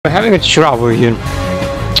We're having a trouble here.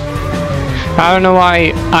 I don't know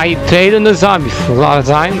why I trade on the zombie for a lot of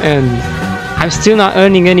time and I'm still not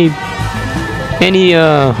earning any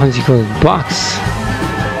what's it called, bucks.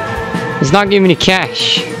 It's not giving me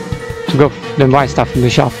cash to go and buy stuff from the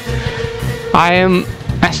shop. I'm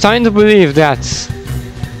starting to believe that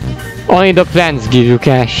only the plants give you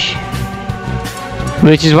cash,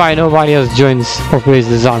 which is why nobody else joins or plays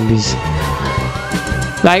the zombies.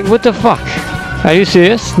 Like, what the fuck? Are you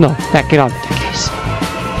serious? No, that cannot be the case.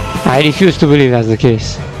 I refuse to believe that's the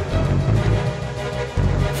case.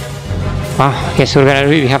 I guess we're gonna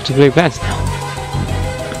really have to play plants now.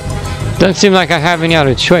 Doesn't seem like I have any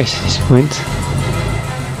other choice at this point.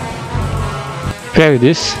 Play with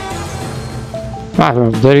this. Ah, well,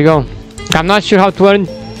 there you go. I'm not sure how to earn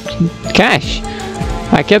cash.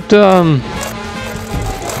 I kept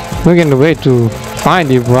looking the way to find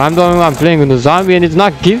it, but I'm the only one playing with the zombie and it's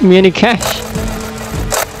not giving me any cash.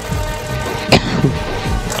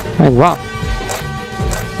 Like, wow.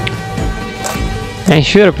 And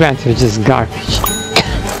sure, plants are just garbage.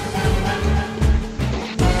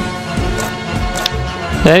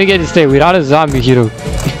 Then you get to stay without a zombie hero.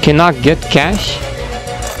 You cannot get cash.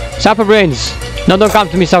 Supper brains. No, don't come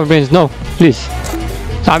to me, supper brains. No, please.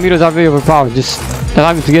 Zombie heroes are very overpowered. Just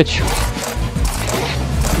allow me to get you.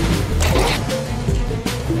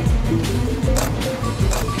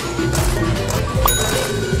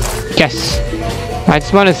 Yes. I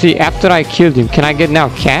just want to see, after I killed him, can I get now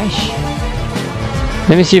cash?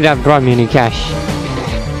 Let me see if that brought me any cash.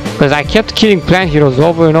 Because I kept killing plant heroes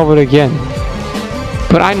over and over again.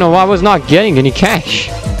 But I know I was not getting any cash.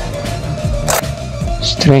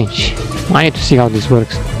 Strange. I need to see how this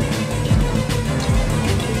works.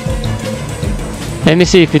 Let me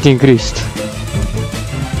see if it increased.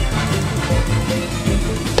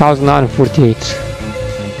 1948.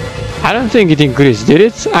 I don't think it increased, did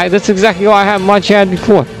it? That's exactly how much I had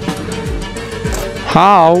before.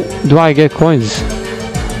 How do I get coins?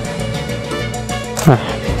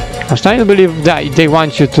 I'm starting to believe that they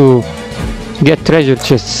want you to get treasure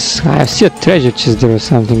chests. I see a treasure chest there or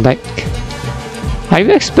something. Like, are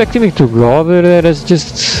you expecting me to go over there? It's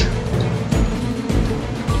just...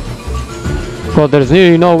 well, there's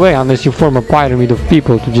nearly no way unless you form a pyramid of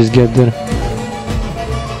people to just get there.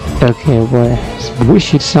 Okay, boy, it's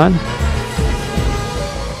bullshit, son.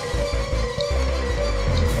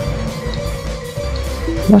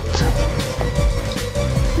 What?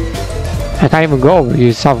 I can't even go over here,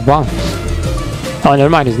 it's off bounds. Oh,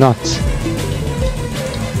 never mind, it's not.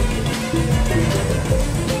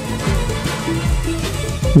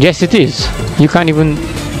 Yes, it is. You can't even...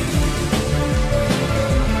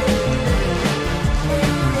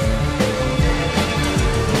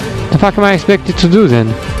 the fuck am I expected to do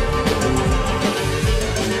then?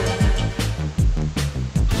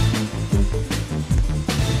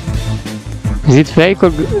 Is it fake,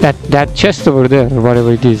 or that chest over there, or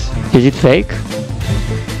whatever it is? Is it fake?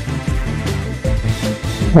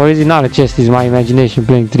 Or is it not a chest? Is my imagination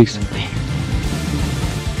playing tricks on me?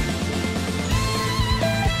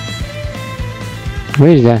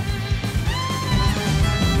 Where is that?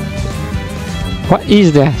 What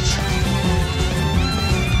is that?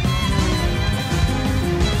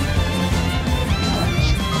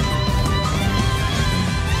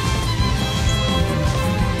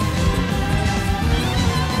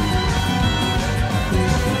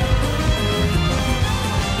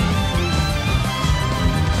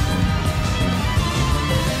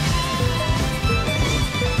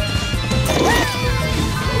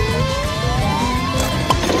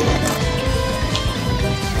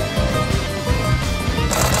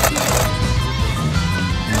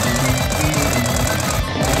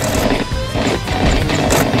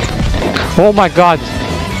 Oh my god!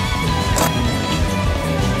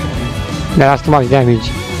 That has too much damage.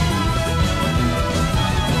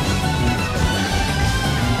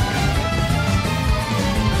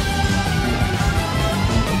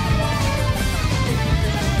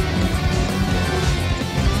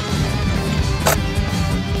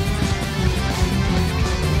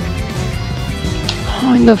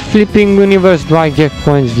 How in the flipping universe do I get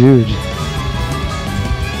coins, dude?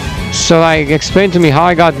 So, like, explain to me how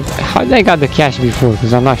did I got the cash before,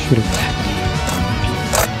 because I'm not sure of that.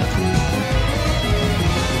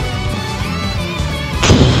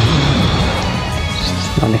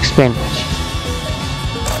 Just not explain much.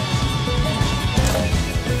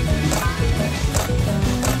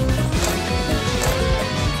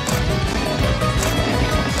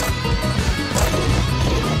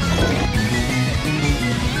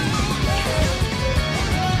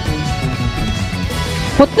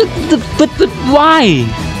 What the but why?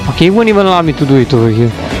 Okay, it won't even allow me to do it over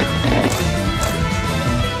here.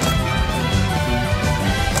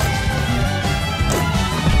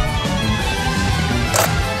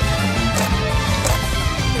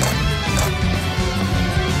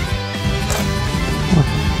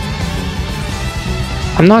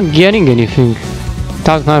 I'm not getting anything.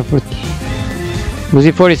 1940. Was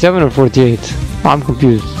it 47 or 48? I'm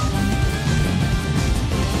confused.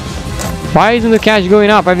 Why isn't the cash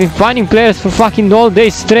going up? I've been finding players for fucking all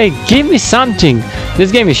day straight. Give me something.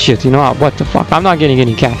 This game is shit, you know what the fuck? I'm not getting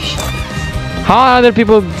any cash. How are other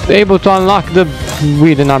people able to unlock the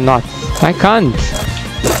weed and I'm not? I can't.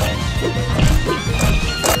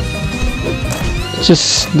 It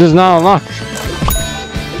just does not unlock.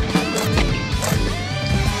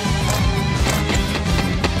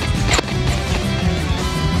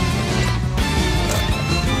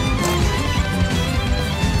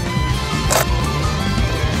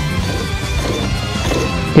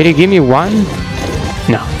 Did he give me one?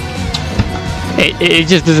 No. It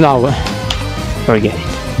just does not work. Forget it.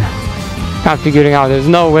 I'm figuring out there's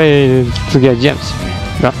no way to get gems.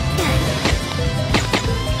 No.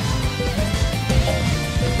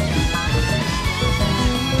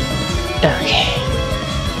 Okay.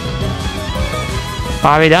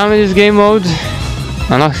 Are we done with this game mode?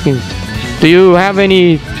 I'm asking. Do you have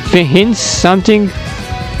any hints? Something?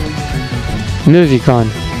 Music on.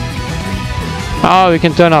 Oh, we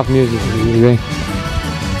can turn off music.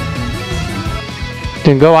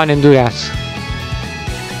 Then go on and do that.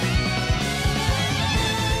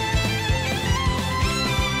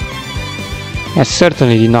 I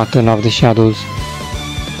certainly did not turn off the shadows.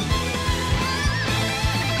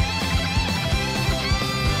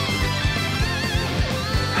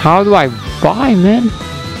 How do I buy, man?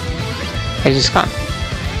 I just can't.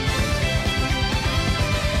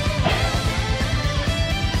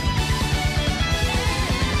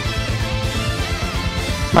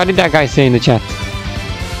 What did that guy say in the chat?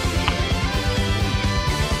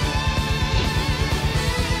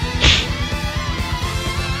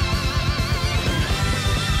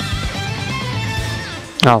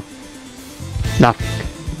 Oh, nothing.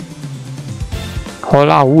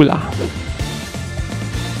 Hola hula.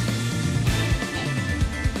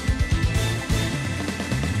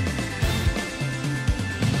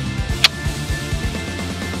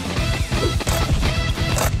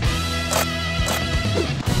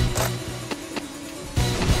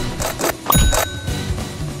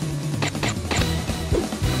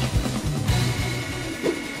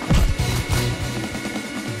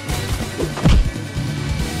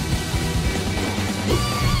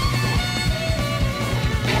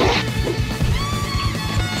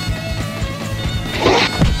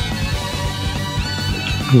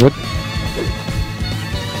 What?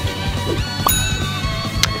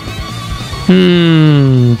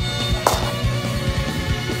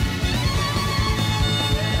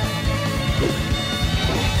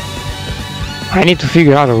 I need to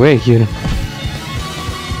figure out a way here.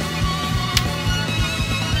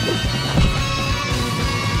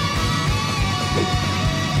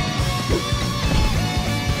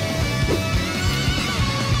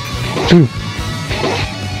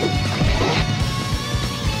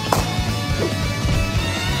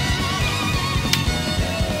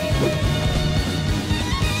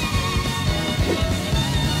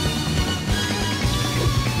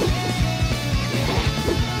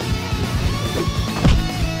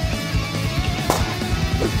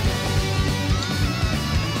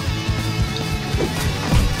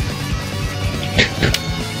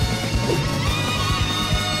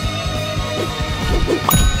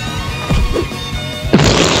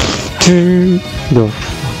 Go.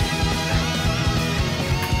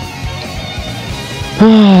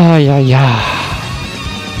 Ah, yeah.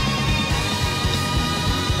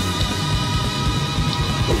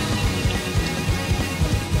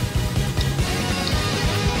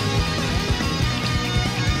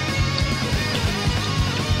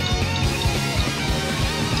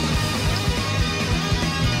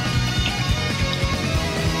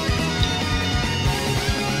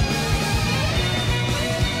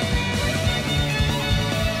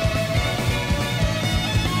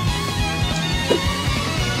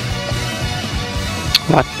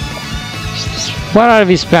 What are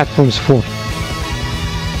these platforms for?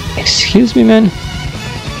 Excuse me, man?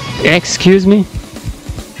 Excuse me?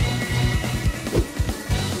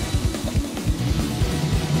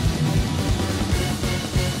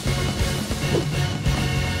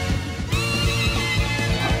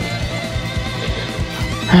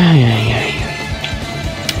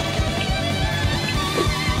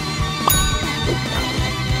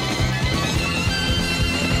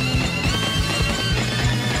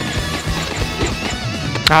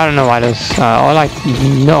 I don't know why those. All I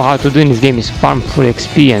know how to do in this game is farm for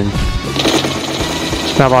XP and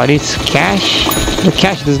it's not about its cash. The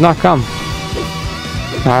cash does not come.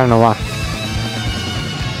 I don't know why.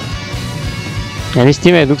 And this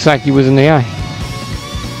teammate looks like he was an AI.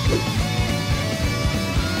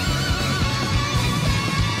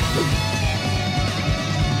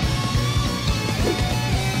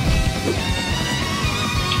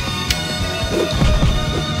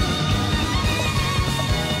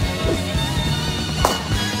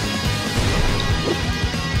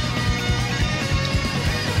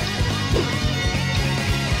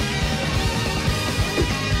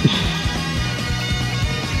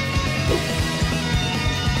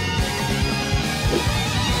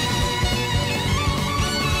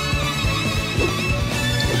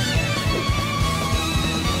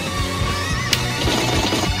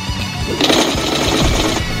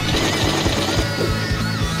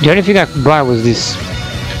 The only thing I could buy was this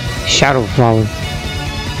shadow flower.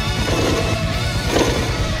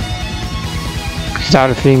 These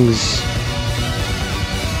other things.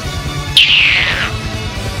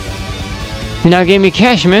 Now gave me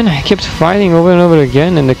cash, man. I kept fighting over and over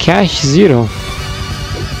again, and the cash 0.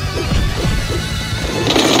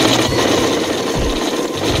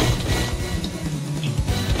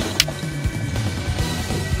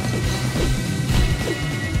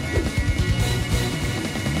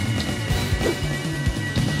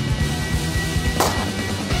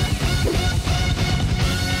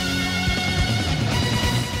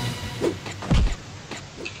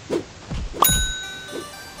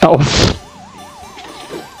 Oh.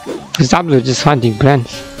 Stop just hunting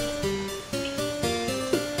plants.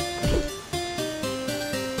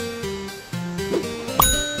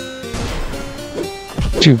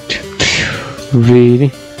 Dude,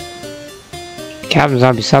 really? Captain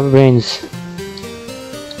Zombie Subbrains.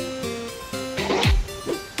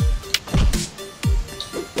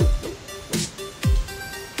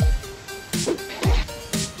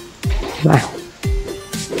 Wow.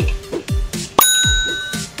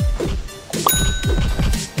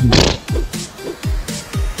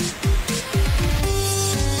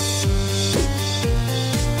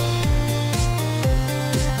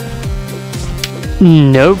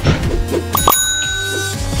 Nope.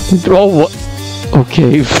 Oh, what?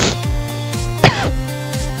 Okay.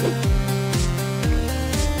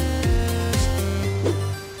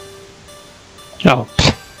 Oh.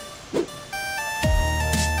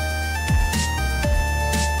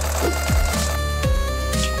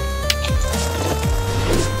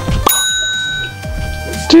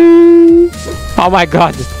 Oh my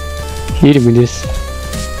god. Hitting me this.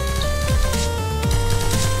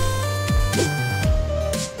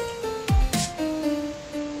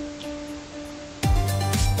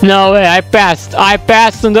 No way, I passed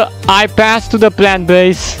to the plant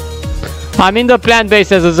base. I'm in the plant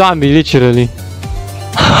base as a zombie, literally.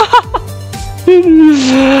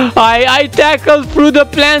 I tackled through the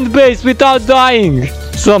plant base without dying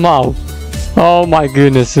somehow. Oh my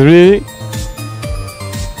goodness, really?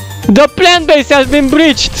 The plant base has been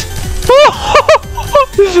breached.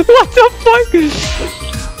 What the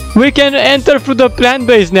fuck? We can enter through the plant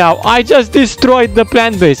base now. I just destroyed the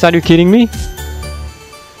plant base. Are you kidding me?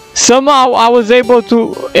 Somehow I was able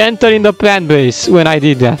to enter in the plant base when I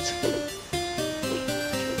did that.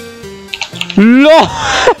 No.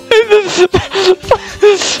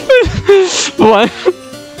 What?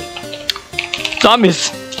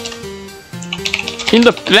 Dummies. In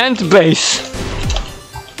the plant base.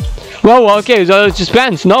 Whoa, okay, just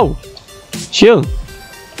plants, no. Chill.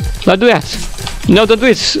 Don't do that. No, don't do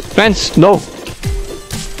it. Plants, no.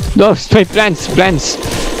 No, straight plants.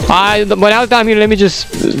 But now that I'm here, let me just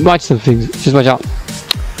watch some things. Just watch out.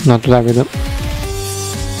 Not to lag with them.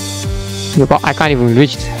 Look, I can't even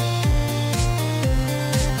reach it.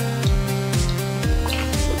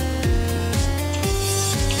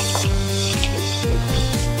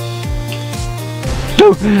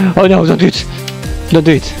 No! Oh no, don't do it. Don't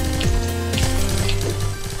do it.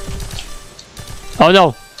 Oh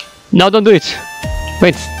no. No, don't do it.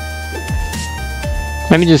 Wait.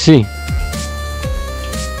 Let me just see.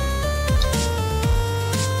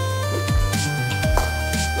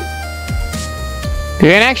 You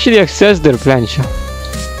can actually access their plant shop.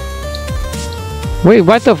 Wait,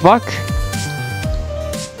 what the fuck?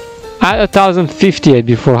 I had 1058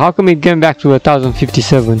 before. How come it came back to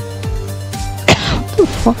 1057? What the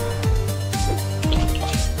fuck?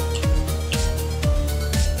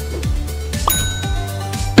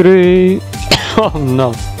 Three. Oh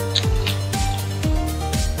no.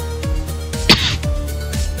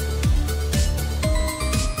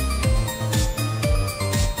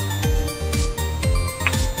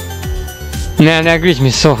 Man, that glitched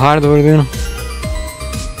me so hard over there.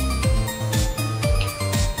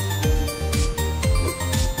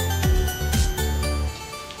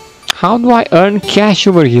 How do I earn cash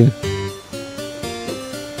over here?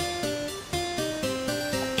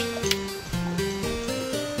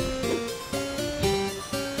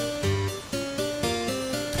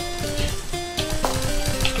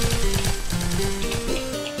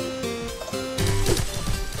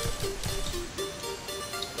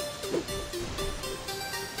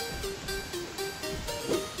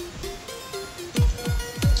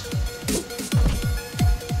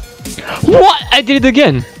 What? I did it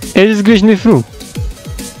again! It just glitched me through.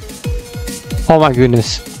 Oh my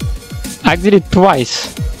goodness. I did it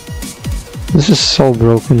twice. This is so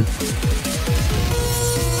broken.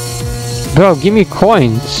 Bro, give me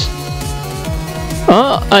coins.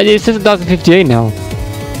 It says 1058 now.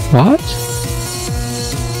 What?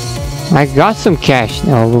 I got some cash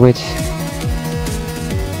now, wait.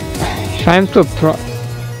 If I'm to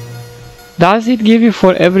does it give you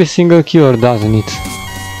for every single kill or doesn't it?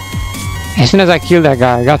 As soon as I kill that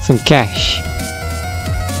guy, I got some cash.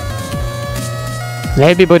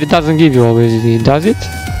 Maybe, but it doesn't give you always, does it?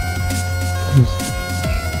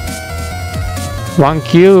 1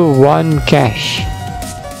 kill, 1 cash.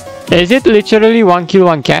 Is it literally 1 kill,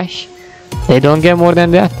 1 cash? They don't get more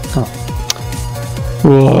than that? Oh.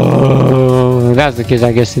 Whoa, that's the case.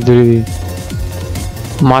 I guess it really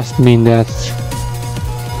must mean that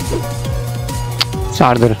it's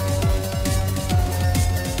harder.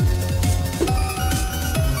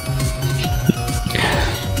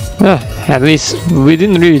 At least we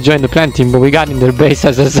didn't really join the plant team, but we got in their base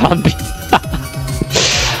as a zombie.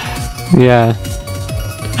 Yeah,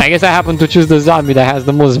 I guess I happen to choose the zombie that has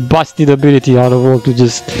the most busted ability out of all to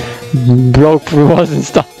just blow through walls and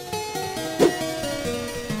stuff.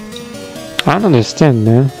 I don't understand,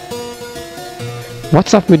 man.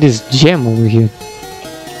 What's up with this gem over here?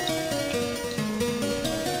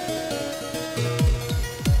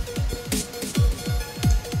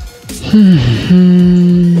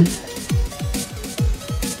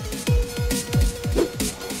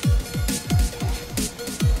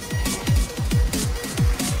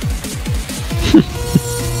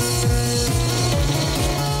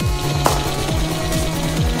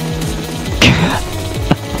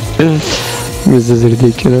 This is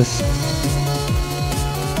ridiculous.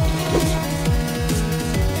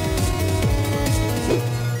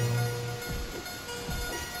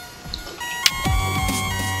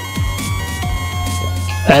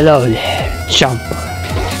 Hello there, jump.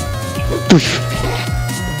 Poof.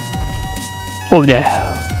 Over there.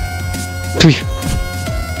 Poof.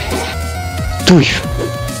 Poof.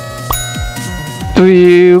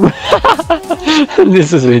 Poof.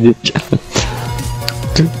 This is ridiculous.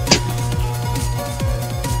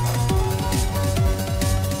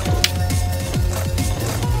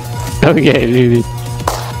 Okay, leave it.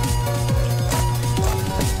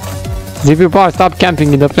 ZP Power, stop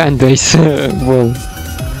camping in the plant base. Whoa.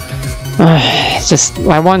 It's just,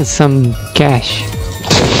 I want some cash.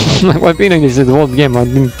 Like, I've been in this whole game, I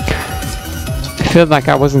felt like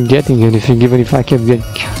I wasn't getting anything, even if I kept getting.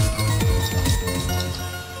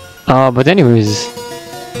 But anyways,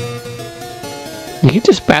 you can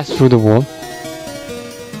just pass through the wall.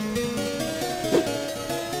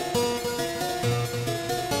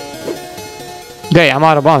 Okay, I'm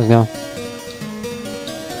out of bounds now.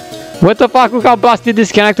 What the fuck, look how busted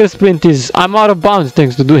this connector sprint is. I'm out of bounds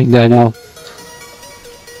thanks to doing that now.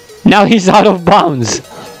 Now he's out of bounds.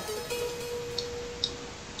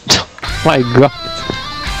 My god.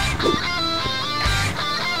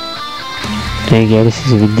 Okay, this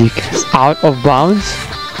is ridiculous. Out of bounds?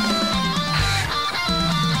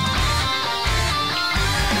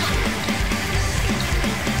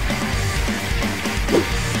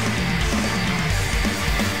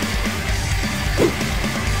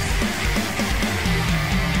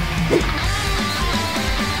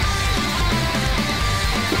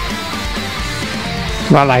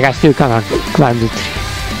 Well, like, I still cannot climb the tree.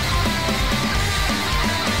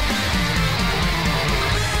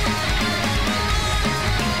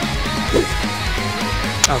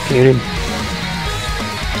 Okay, you're in.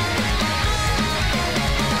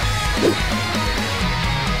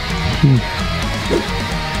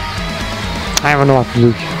 I don't know what to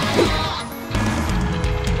do.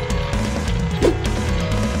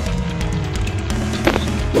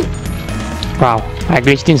 Wow, I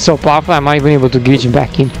glitched in so powerful I'm not even able to glitch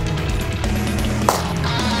back in.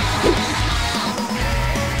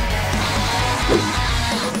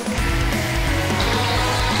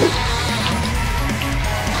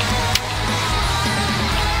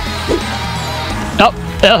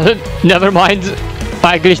 Oh, never mind.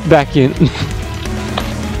 I glitched back in.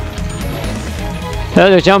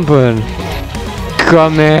 Hello, jumper.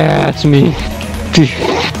 Come at me.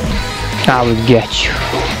 I will get you.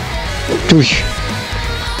 Tush.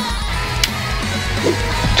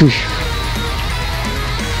 Tush.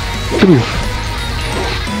 Tush.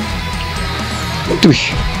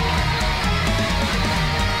 Tush.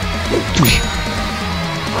 Tush.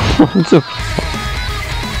 What's up?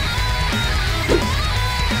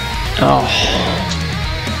 Oh.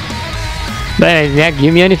 Man, did that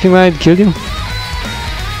give me anything when I killed him?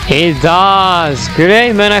 It does!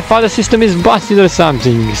 Great, man, I thought the system is busted or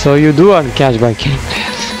something. So you do earn cash by killing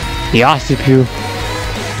players. Yes, if you...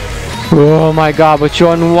 Oh my god, but you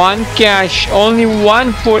earn 1 cash. Only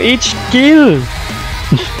 1 for each kill.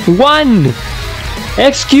 1!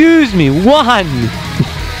 Excuse me, 1!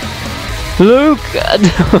 Look!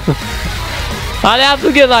 I'll have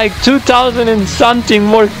to get like 2,000 and something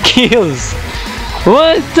more kills.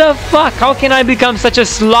 What the fuck? How can I become such a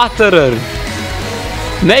slaughterer?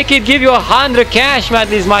 Make it give you 100 cash at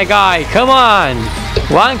least, my guy. Come on.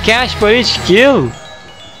 1 cash per each kill.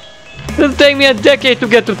 It'll take me a decade to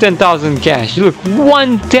get to 10,000 cash. Look,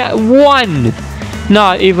 one.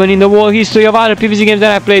 Not even in the whole history of other PVZ games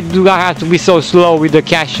that I played do I have to be so slow with the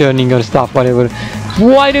cash earning or stuff, whatever.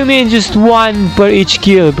 Why do you mean just 1 per each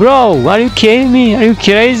kill? Bro, are you kidding me? Are you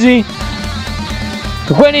crazy?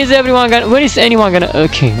 When is anyone gonna...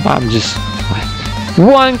 Okay, I'm just...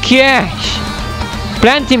 1 cash!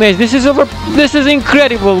 Plant teammates, this is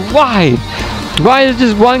incredible. Why? Why is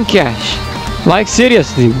just 1 cash? Like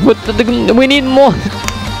seriously, we need more.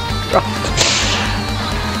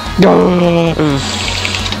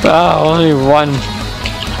 Only 1.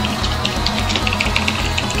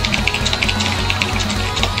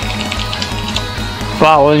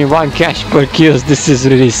 Wow, only 1 cash per kills. This is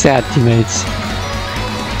really sad, teammates.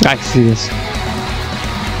 Like serious.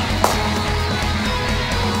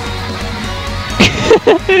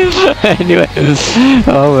 Anyway,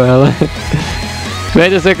 oh well.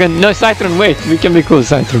 Wait a second. No, Cytron, wait. We can be cool,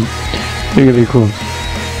 Cytron. We can be cool.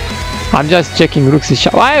 I'm just checking Rook's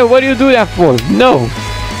shot. Why? What do you do that for? No.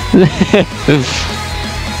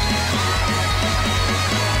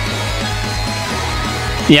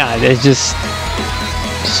 Yeah, there's just...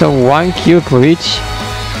 So 1 kill per each.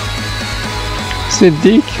 It's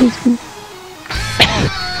ridiculous.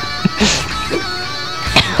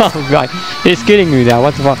 Oh god, he's killing me there.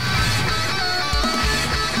 What the fuck?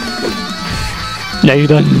 No, you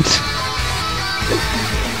don't.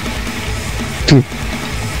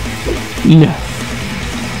 No.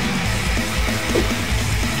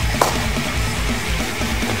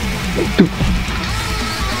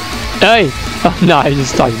 Hey! Oh no, I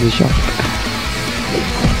just touched the shot.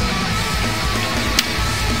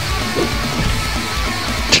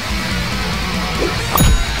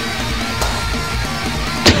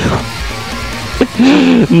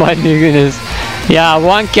 My goodness. Yeah,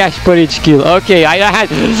 1 cash per each kill. Okay, I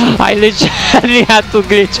literally had to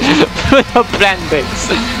glitch with a plant base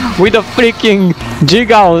with a freaking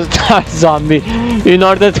GIGA all-star zombie in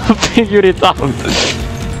order to figure it out.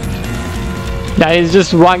 That is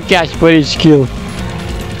just 1 cash per each kill.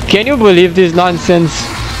 Can you believe this nonsense?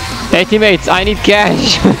 Hey teammates, I need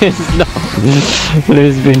cash. No.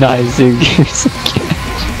 Please be nice and give me some cash.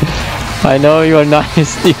 I know you're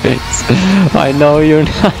nice, teammates. I know you're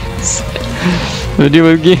nice. But you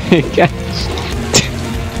will give me cash.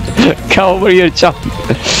 Come over here, Chumper.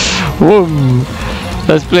 Whoa.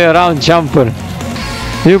 Let's play around, Chumper.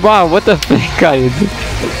 You wow, what the fuck are you doing?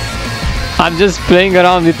 I'm just playing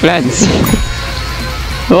around with plants.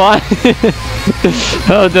 What?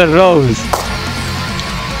 Oh, the rose.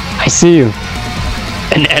 I see you.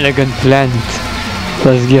 An elegant plant.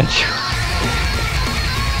 Let's get you.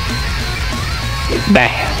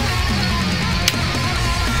 Bam.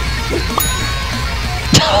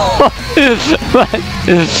 What?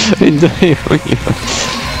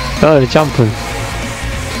 Oh, the jumper.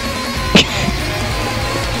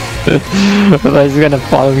 Was gonna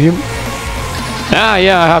follow him? Ah,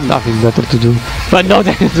 yeah, I have nothing better to do. But no,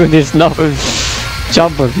 don't do this, no.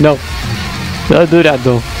 Jumper, no. Don't do that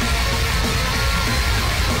though.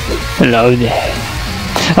 Hello there.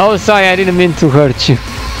 Oh, sorry, I didn't mean to hurt you.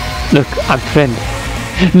 Look, I'm friendly.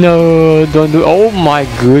 No, don't do. Oh my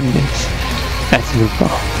goodness. That's me.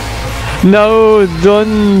 No,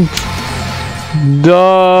 don't.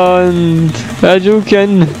 Don't. As you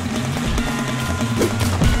can.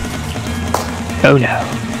 Oh no.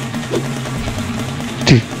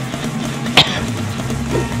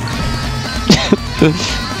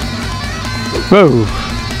 Whoa.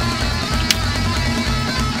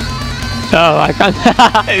 Oh, I can't.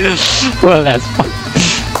 Well, that's fun.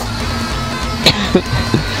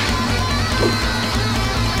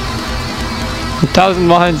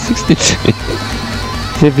 1163.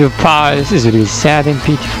 CPU power. This is really sad and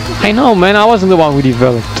pitiful. I know, man. I wasn't the one who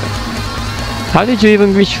developed. How did you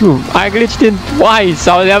even glitch through? I glitched in twice.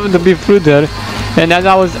 I was having to be through there, and as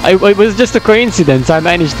it was just a coincidence. I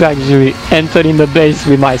managed to actually enter in the base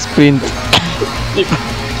with my sprint.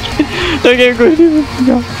 Okay, good.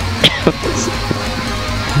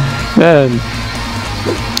 Man.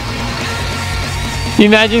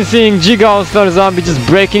 Imagine seeing GIGA All-Star Zombie just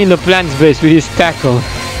breaking in the plant's base with his tackle.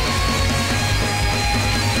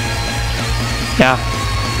 Yeah.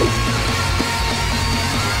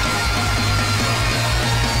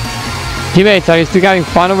 Teammates, are you still having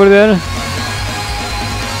fun over there?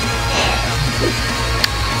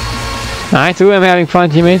 I too am having fun,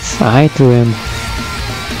 teammates. I too am.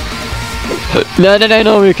 Now that I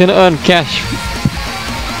know we can earn cash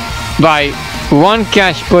by 1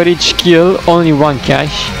 cash per each kill, only 1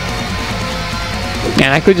 cash.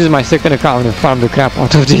 And I could use my second account and farm the crap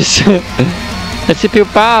out of this. Let's CPU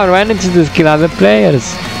power, why don't you just kill other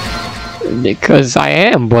players? Because I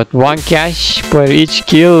am, but 1 cash per each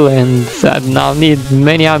kill, and I'll need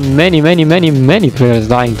many players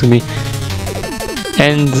dying to me.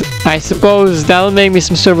 And I suppose that'll make me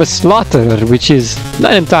some sort of a slaughterer, which is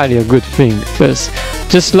not entirely a good thing, because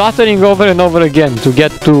just slaughtering over and over again to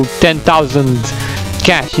get to 10,000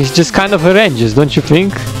 cash is just kind of horrendous, don't you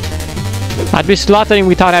think? I'd be slaughtering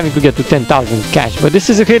without having to get to 10,000 cash, but this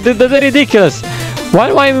is ridiculous. Why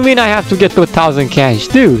do I mean I have to get to 1,000 cash?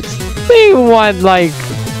 Dude, you want like...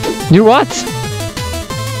 You what?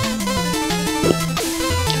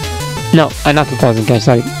 No, not 2,000 cash,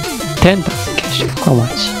 sorry. 10,000 cash, how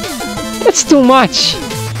much? That's too much!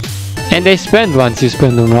 And they spend once you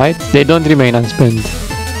spend them, right? They don't remain unspent.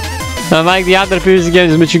 Unlike the other PVZ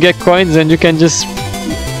games in which you get coins and you can just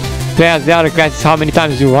play as the other classes how many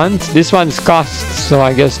times you want. This one's cost, so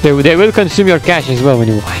I guess they will consume your cash as well when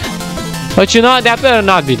you buy. But you know, that better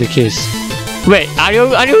not be the case. Wait, are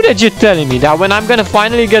you legit telling me that when I'm gonna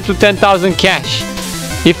finally get to 10,000 cash,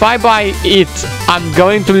 if I buy it, I'm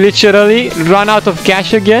going to literally run out of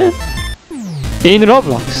cash again? In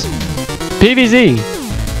Roblox. PVZ.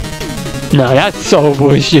 No, that's so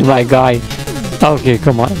bullshit, my guy. Okay,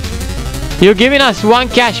 come on. You're giving us 1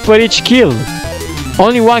 cash per each kill.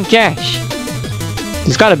 Only 1 cash.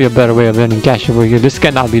 There's gotta be a better way of earning cash over here. This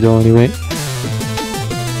cannot be the only way.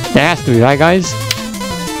 There has to be, right guys?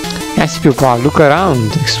 Yes, people, look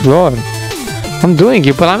around, explore. I'm doing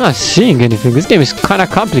it, but I'm not seeing anything. This game is kinda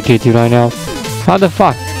complicated right now. How the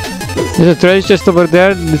fuck? There's a treasure chest over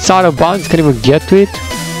there. It's out of bounds. Can't even get to it.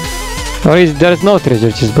 Or there's no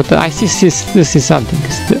treasure chest, but I see something.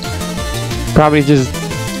 Probably just...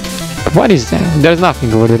 What is that? There's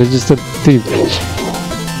nothing over there. It's just a tree.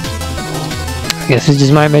 I guess it's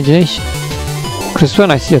just my imagination. Because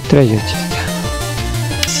when I see a treasure chest...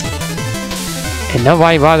 And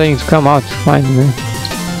nobody bothering to come out to find me.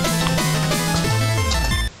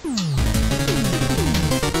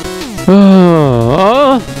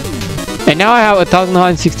 Oh. And now I have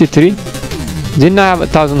 1,163. Didn't I have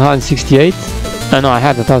 1,168? Oh no, I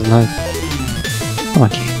had 1,100.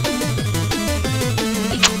 Okay.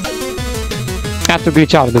 I have to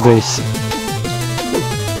glitch out of the base.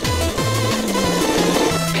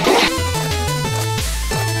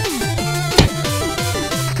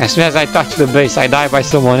 As soon as I touch the base, I die by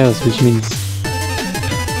someone else, which means...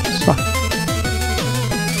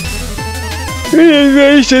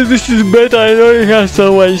 This is better, I know you have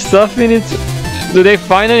so much stuff in it. Do they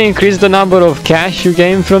finally increase the number of cash you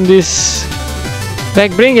gain from this?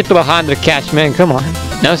 Like, bring it to 100 cash, man, come on.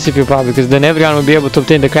 No CPU power, because then everyone will be able to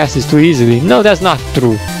obtain the classes too easily. No, that's not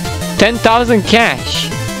true. 10,000 cash.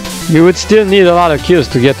 You would still need a lot of kills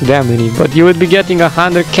to get to that many, but you would be getting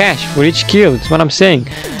 100 cash for each kill, that's what I'm saying.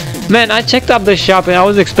 Man, I checked up the shop and I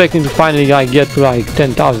was expecting to finally like get to like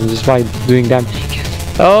 10,000 just by doing that many kills.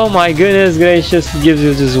 Oh my goodness gracious, it gives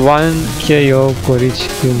you just 1 KO for each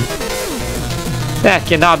kill. That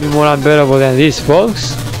cannot be more unbearable than this,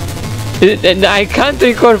 folks. I can't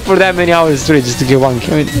record for that many hours straight just to get 1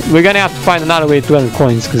 kill. I mean, we're gonna have to find another way to earn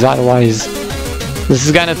coins, because otherwise this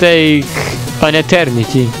is gonna take an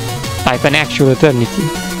eternity. Like an actual eternity.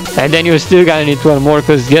 And then you're still gonna need to earn more,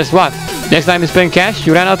 because guess what? Next time you spend cash,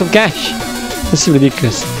 you ran out of cash. This is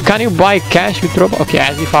ridiculous. Can you buy cash with Roblox? Okay,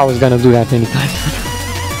 as if I was gonna do that anytime.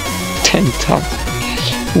 10,000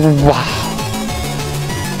 cash. Wow.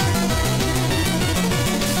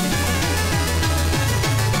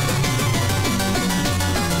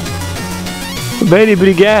 Baby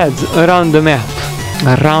brigades around the map.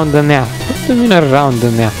 Around the map. What do you mean around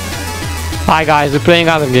the map? Hi guys, we're playing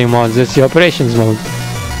other game modes. It's the operations mode.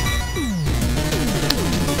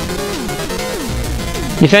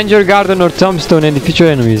 Defend your garden or tombstone and defeat your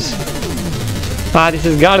enemies. Ah, this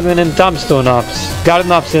is garden and tombstone ops.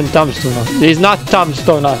 Garden ops and tombstone ops. It's not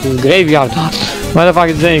tombstone ops, it's graveyard ops. What the fuck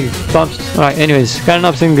is saying? Tombstone. Alright, anyways, garden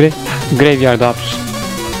ops and graveyard ops.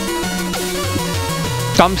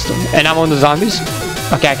 Tombstone. And I'm on the zombies?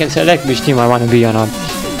 Okay, I can select which team I want to be on.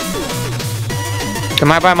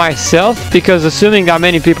 Am I by myself? Because assuming that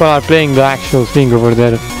many people are playing the actual thing over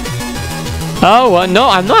there. Oh, no,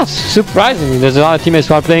 I'm not. Surprisingly, there's a lot of teammates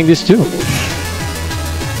who are playing this too.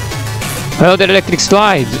 Oh, the electric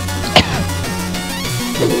slide.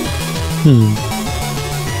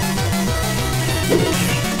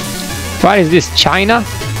 What is this? China?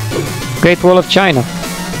 Great Wall of China.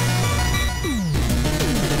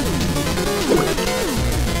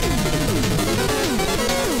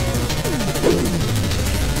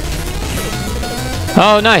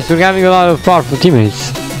 Oh nice, we're having a lot of powerful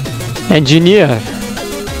teammates. Engineer,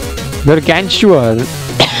 Gargantua,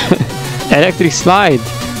 Electric Slide,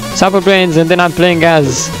 Super Brains, and then I'm playing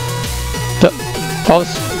as the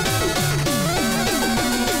Pulse.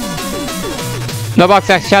 Roblox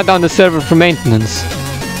has shut down the server for maintenance.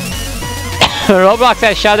 Roblox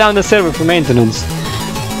has shut down the server for maintenance.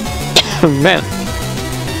 Man,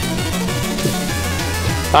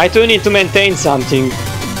 I do need to maintain something.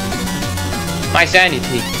 My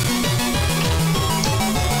sanity.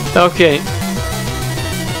 Okay.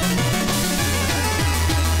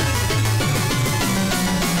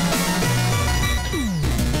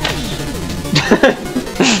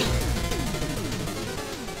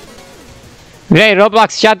 Great,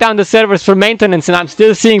 Roblox shut down the servers for maintenance and I'm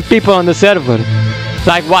still seeing people on the server.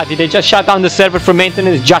 Like what? Did they just shut down the server for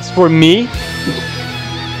maintenance just for me?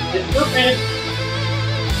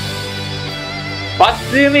 What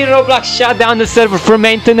do you mean Roblox shut down the server for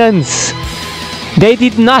maintenance? They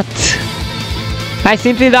did not. I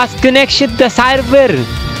simply lost connection to the server.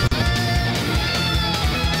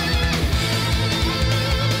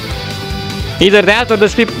 Either that or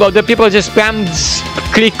the people just spammed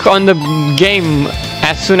click on the game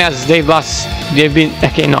as soon as they've been,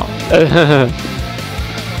 okay, no.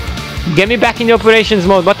 Get me back in the operations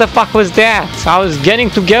mode. What the fuck was that? I was getting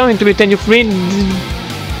to go into it and you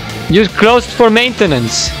closed for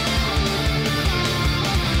maintenance.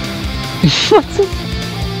 What the?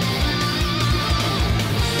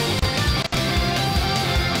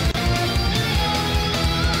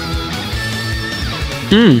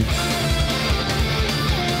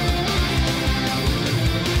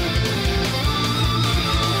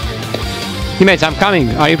 Teammates, I'm coming.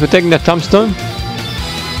 Are you protecting the tombstone?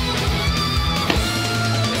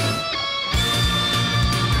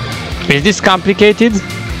 Is this complicated?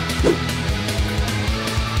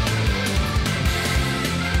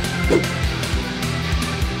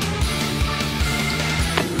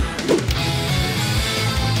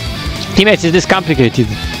 Teammates, is this complicated?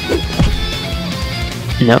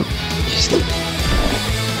 No. Just...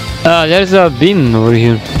 there's a bin over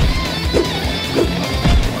here.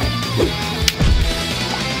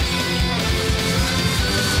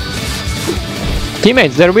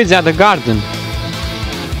 Teammates, they're weeds at the garden.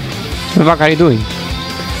 What the fuck are you doing?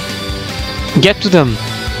 Get to them.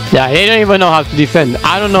 Yeah, they don't even know how to defend.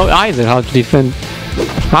 I don't know either how to defend.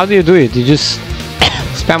 How do you do it? You just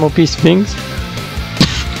spam OP things?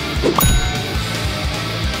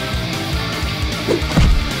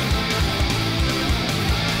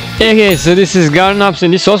 Okay, so this is garden ups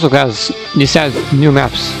and this also has new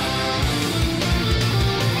maps.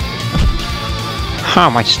 How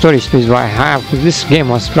much storage space do I have? This game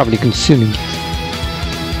was probably consuming it.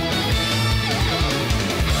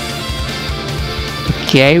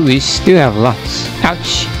 Okay, we still have lots.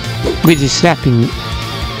 Ouch! With is slapping me.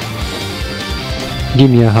 Give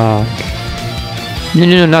me a hug.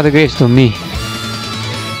 No, not the gravestone, me.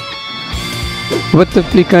 What the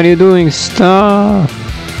flick are you doing? Stop!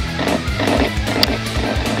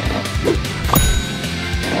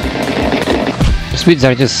 The sweets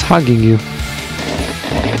are just hugging you.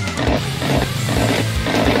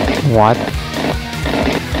 What?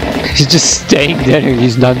 He's just staying there and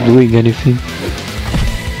he's not doing anything.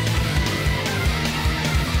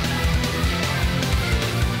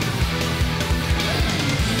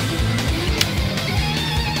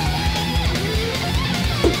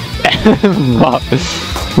 Wow,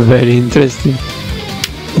 very interesting.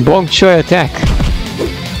 Bong Choy attack.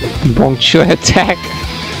 Bong Choy attack.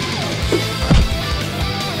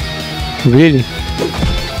 Really?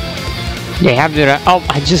 They have their... Oh,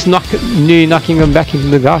 I just nearly knocking them back into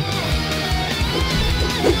the guard.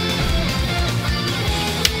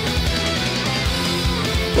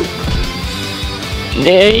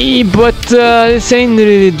 Hey, but this ain't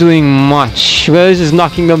really doing much. Well, this is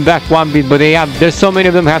knocking them back one bit, but there's so many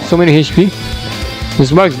of them have so many HP.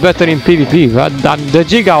 This works better in PvP. The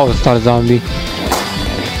GIGA All-Star zombie.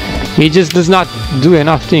 He just does not do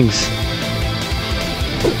enough things.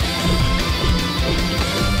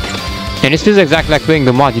 And it feels exactly like playing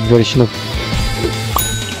the modded version of...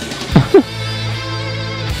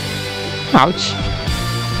 Ouch.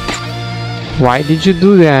 Why did you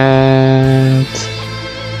do that?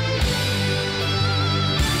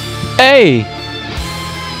 Hey!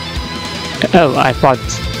 Oh, I thought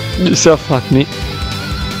you self-fucked me.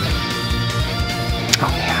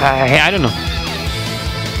 I don't know.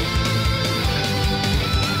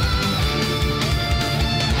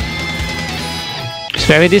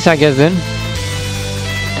 Spare me this, I guess, then.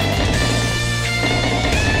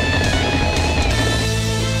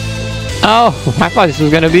 Oh, I thought this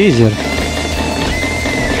was gonna be easier.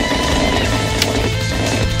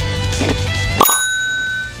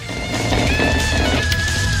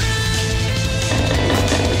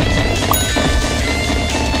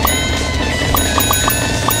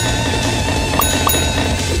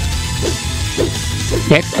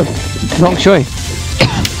 Yeah, wrong choice.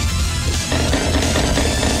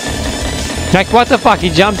 Like what the fuck? He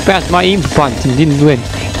jumped past my imp punch and didn't do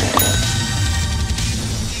anything.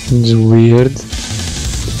 It's weird.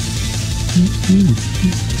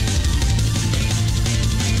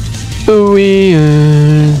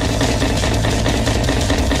 Weird.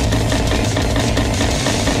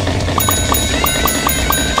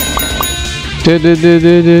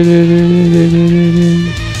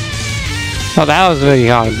 Oh, that was very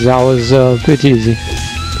hard. That was pretty easy.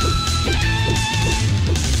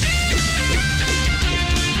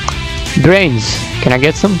 Brains. Can I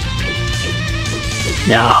get some?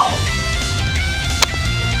 No.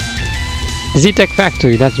 Z-Tech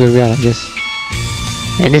Factory. That's where we are, I guess.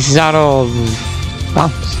 And this is out of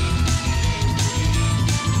bounds.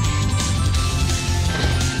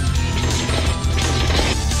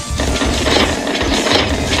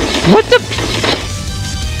 What the?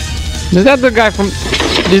 Is that the guy from?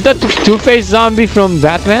 Is that the Two-Faced zombie from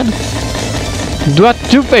Batman? That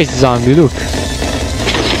Two-Faced zombie, look.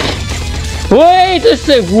 Wait a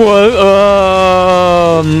sec.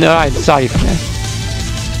 Whoa. Alright, sorry.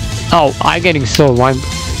 Oh, I'm getting so wide.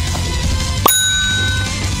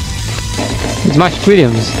 It's Mash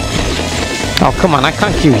Williams. Oh, come on, I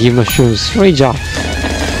can't kill him mushrooms. Rage off.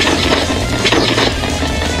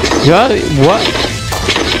 What?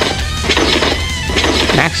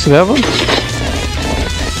 Max level?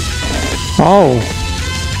 Oh.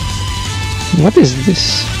 What is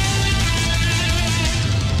this?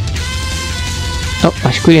 Oh,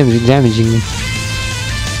 Mash Williams is damaging me.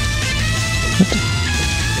 What the?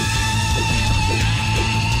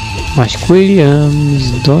 Mash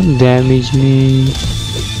Williams, don't damage me.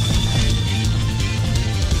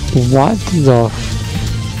 What the f?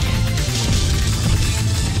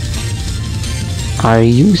 Are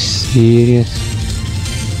you serious?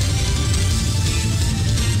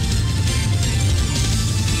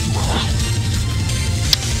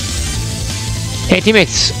 Hey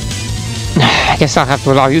teammates, I guess I'll have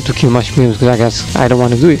to allow you to kill Mash Williams because I guess I don't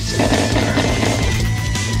want to do it.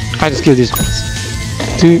 I just kill this one.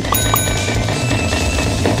 Two.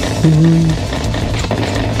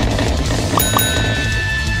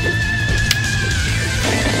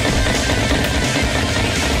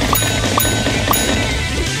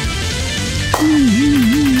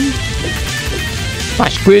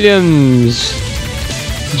 Mash Williams,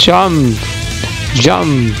 jump,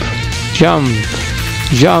 jump, jump,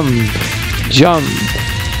 jump, jump,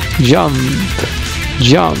 jump,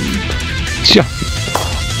 jump, jump,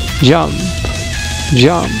 jump,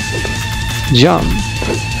 jump, jump,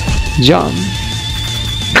 jump.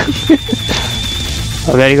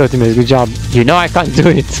 Oh, there you go, teammates. Good job. You know I can't do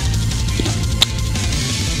it.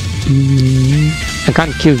 I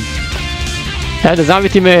can't kill. Yeah, the zombie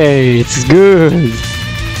teammate. It's good.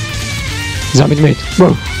 Zombie teammate.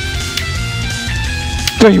 Whoa.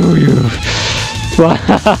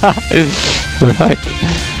 Alright.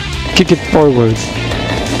 Kick it forwards.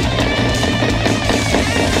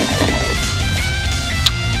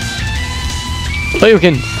 Oh, you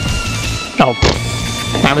can. Oh,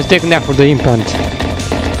 I was taking that for the implant.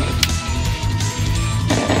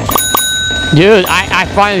 Dude, I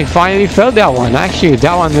finally felt that one. Actually,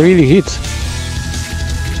 that one really hit.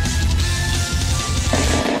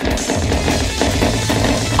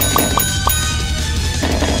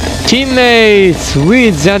 Teammates,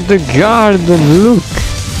 weeds at the garden. Look.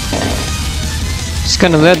 Just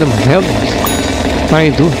gonna let them help us. What are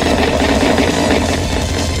you doing?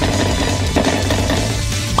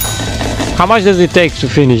 How much does it take to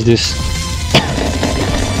finish this?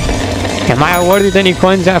 Am I awarded any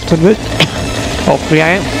coins after this? Hopefully I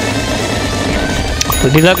am. It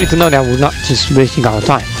would be lovely to know that we're not just wasting our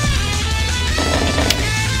time.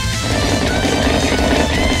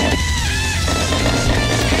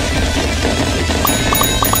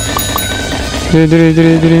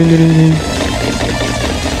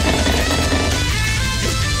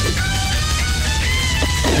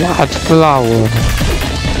 What flower?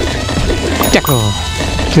 Deco.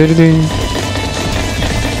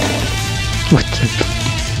 What the?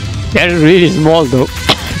 They're really small though.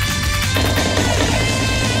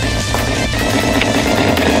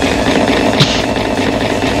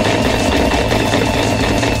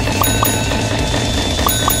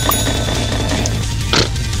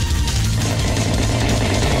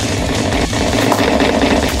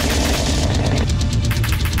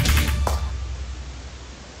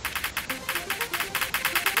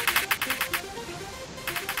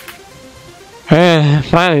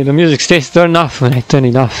 Finally, the music stays turned off when I turn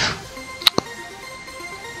it off.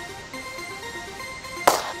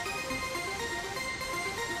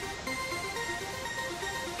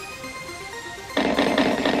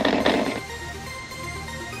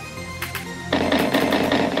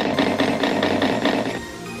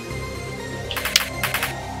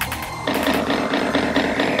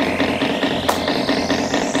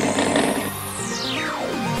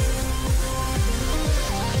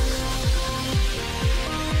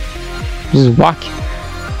 Just walk.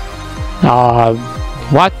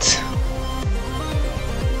 What?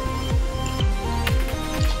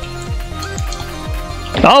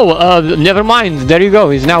 Oh, never mind. There you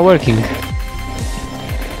go. It's now working.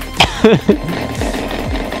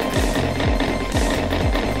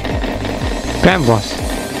 Cram boss.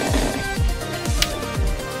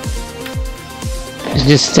 It's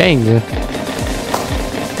just staying there.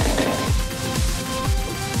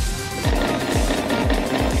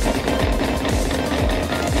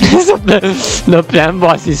 The plan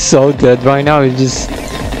boss is so dead right now. It's just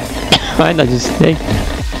why not just stay?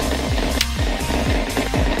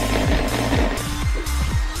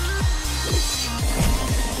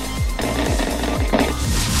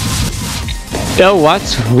 Oh, what?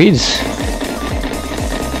 Weeds.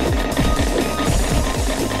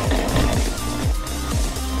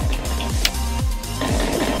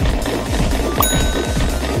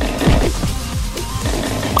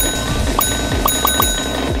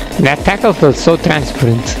 That tackle felt so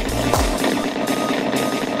transparent.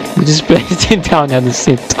 We just placed it down at the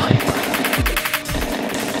same time.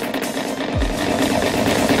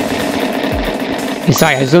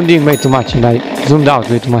 Sorry, I zoomed in way too much and I zoomed out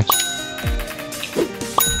way too much.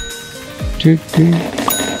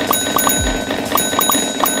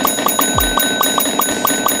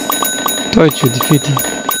 Torture defeated.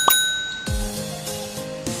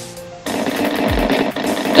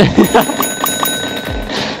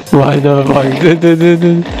 Why the fuck?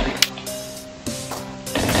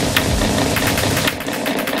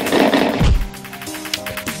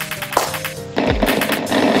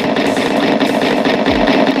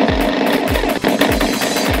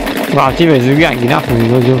 Wow, teammates, we're getting enough of me,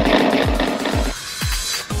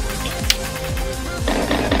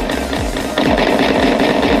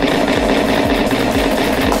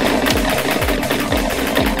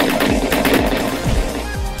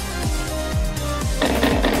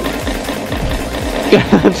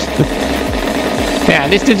 yeah,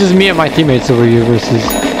 this is just me and my teammates over here versus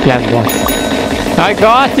Plant Boss. I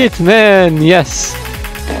got it, man! Yes!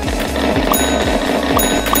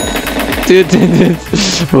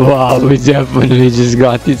 Wow, we definitely just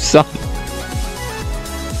got it, son.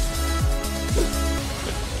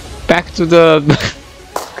 Back to the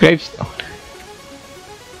gravestone.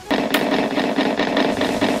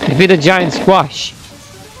 Defeat a giant squash.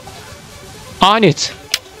 On it!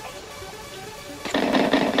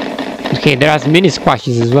 Okay, there are mini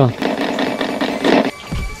squashes as well.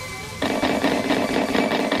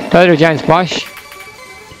 Another giant squash.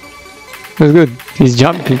 That's good. He's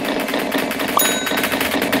jumping.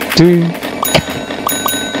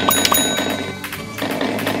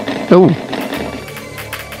 Oh.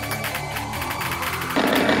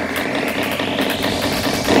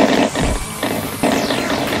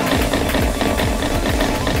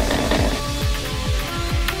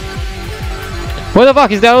 What the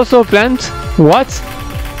fuck, is that also a plant? What?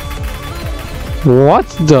 What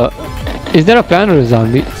the? Is there a plant or a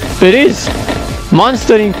zombie? It is!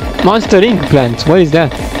 Monster Ink plant, what is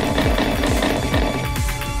that?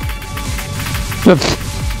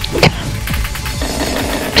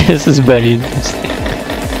 This is very interesting.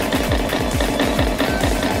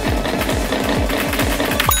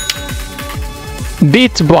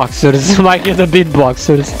 Beatboxers, might get the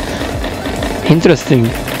beatboxers. Interesting.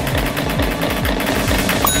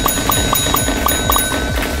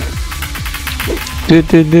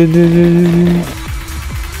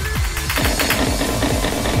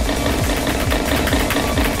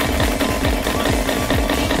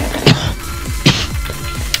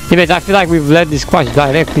 Anyways, I feel like we've led this squash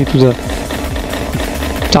directly to the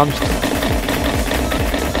dumpster.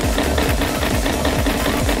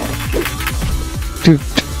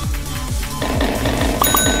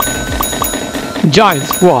 Giant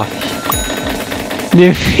squash.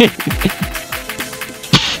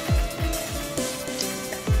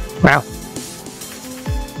 Wow.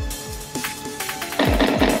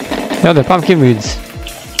 Yeah, the pumpkin weeds.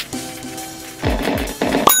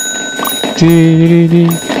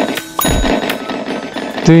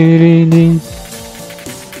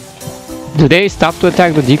 Do they stop to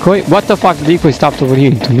attack the decoy? What the fuck, the decoy stopped over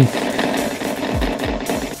here to me.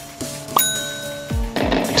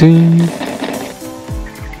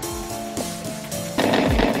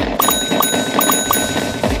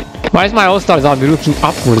 Why is my all-star zombie looking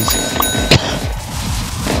upwards?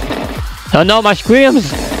 Oh no,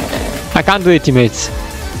 Mashquiriums! I can't do it, teammates.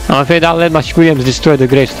 I'm afraid I'll let Mashquiriums destroy the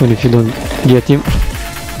gravestone if you don't get him.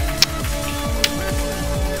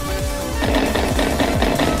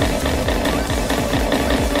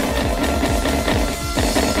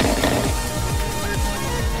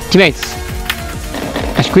 Teammates!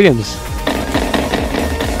 Mashquiriums!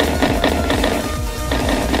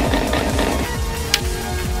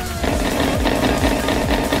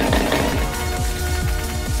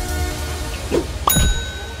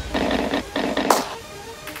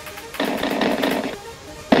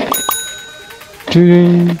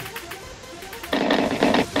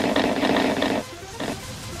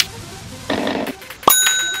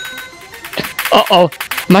 Uh-oh.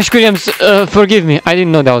 Mash Williams, forgive me. I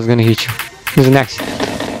didn't know that was gonna hit you. It was an accident.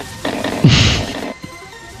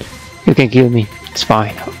 You can kill me. It's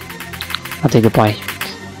fine. I'll take a bite.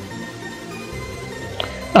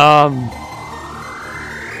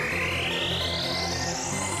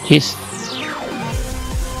 Jeez.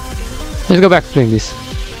 Let's go back to playing this.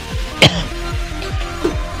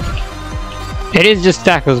 It is just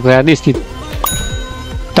tackles, but at least it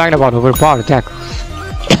talking about overpowered tackles.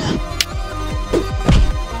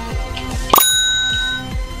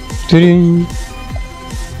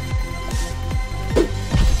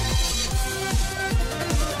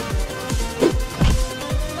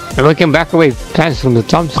 And we can back away plants from the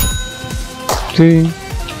tombs.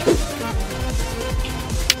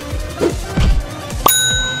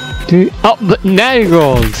 Oh, but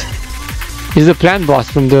Marigold is the plant boss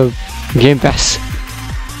from the Game Pass.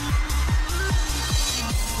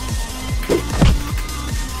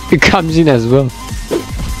 It comes in as well.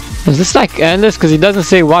 Is this like endless? Because it doesn't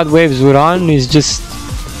say what waves we're on. It's just,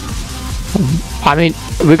 I mean,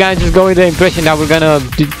 we're gonna just go with the impression that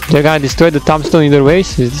they're gonna destroy the tombstone either way.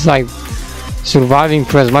 So it's like surviving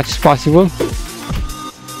for as much as possible.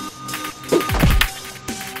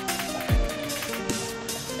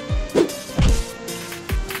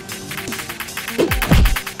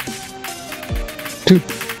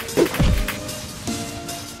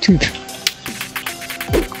 Two.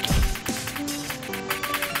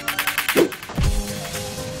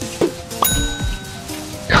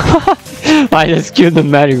 I just killed the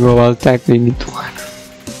marigold while tackling it.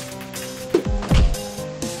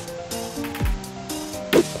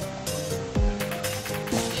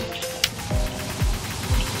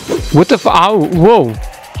 What the f- ow, whoa!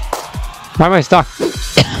 Why am I stuck?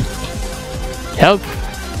 Help!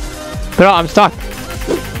 Bro, I'm stuck!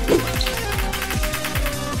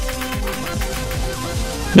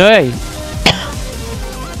 No way!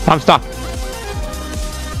 I'm stuck!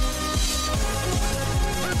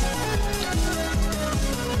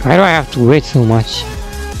 Why do I have to wait so much?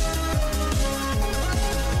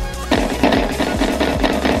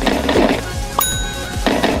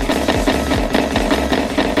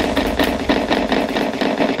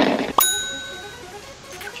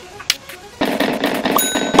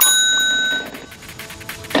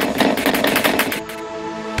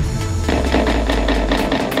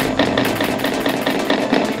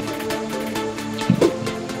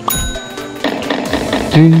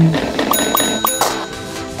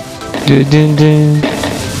 Dun, dun.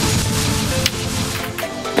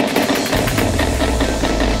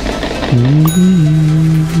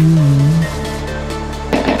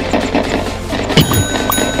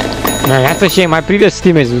 Man, that's a shame. My previous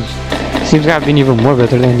teammates seems to have been even more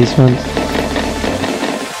better than this one.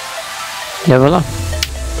 Level up.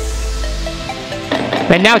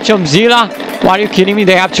 And now Chumzilla. Why are you kidding me?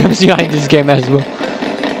 They have Chumzilla in this game as well.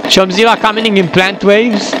 Chumzilla coming in plant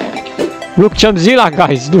waves. Look, Chumzilla,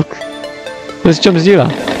 guys. Look. Where's Chumzilla?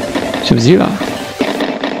 Chumzilla?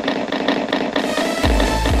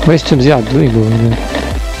 Where's Chumzilla doing over there?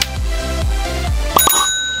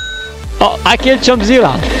 Oh, I killed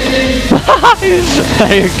Chumzilla!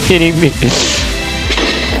 Are you kidding me?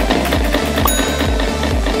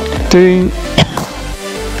 Ding.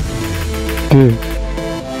 Good.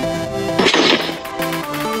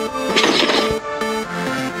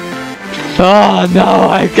 Oh no,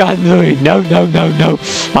 I can't do it. No, no, no, no.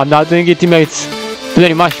 I'm not doing it, teammates.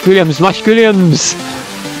 Bloody Mash Williams, Mash Williams.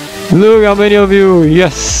 Look how many of you.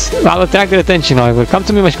 Yes. I'll attract their attention, however. Come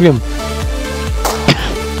to me, Mash Williams.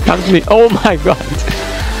 Come to me. Oh my god.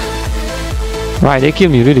 Right, they kill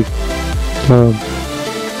me really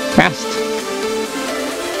fast.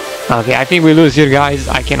 Okay, I think we lose here, guys.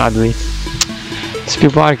 I cannot do it. CPU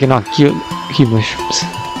power cannot kill mushrooms.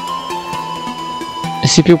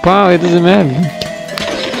 CPU power, it doesn't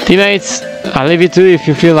matter. Teammates, I'll leave it to you if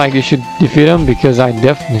you feel like you should defeat them, because I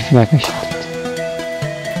definitely feel like I should.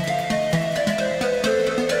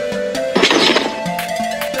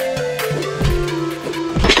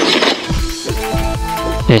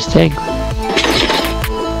 Let's take.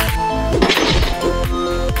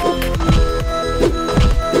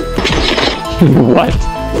 What?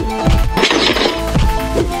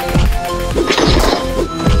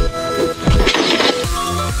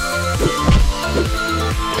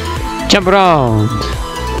 Jump around.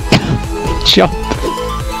 Jump.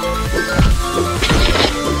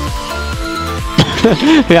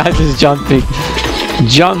 Yeah, just jumping.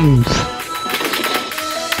 Jump.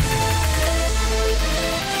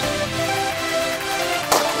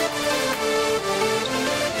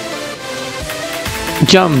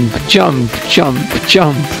 Jump, jump, jump,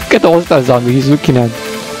 jump. Get the all-star zombie he's looking at.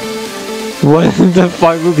 What the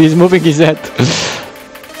fuck? Look, he's moving his head.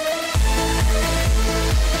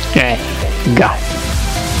 Hey, God.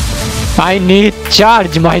 I need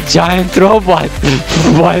charge my giant robot.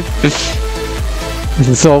 What?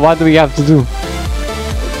 So what do we have to do?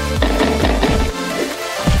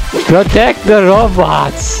 Protect the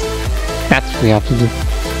robots. That's what we have to do.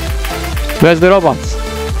 Where's the robots?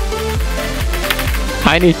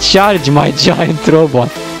 I need charge my giant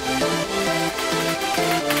robot.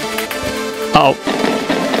 Oh.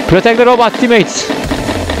 Protect the robot teammates.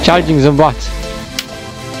 Charging the bot.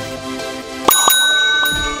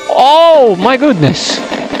 Oh my goodness.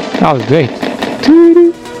 That was great.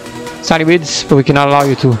 Sorry bids, but we cannot allow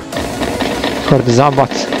you to for the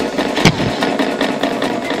Zombots.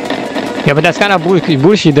 Yeah, but that's kind of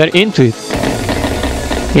bullshit. They're into it.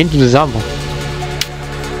 Into the Zombot.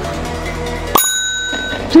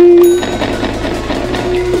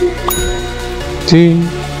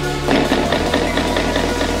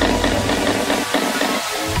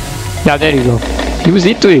 Yeah, there you go. He was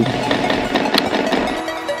into it.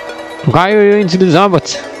 Why are you into the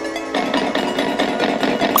Zombot?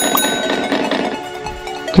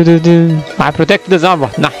 I protected the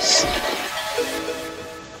Zombot. Nice.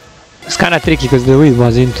 It's kind of tricky because the wheel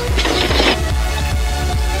was into.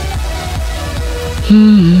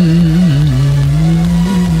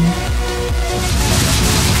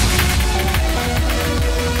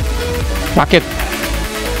 Rocket.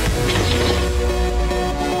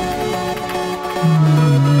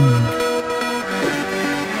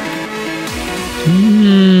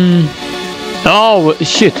 Oh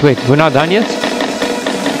shit, wait, we're not done yet?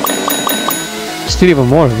 Still even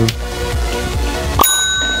more of them.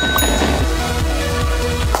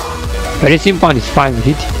 Very simple and it's fine with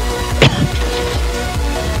it.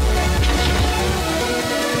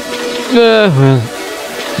 Well.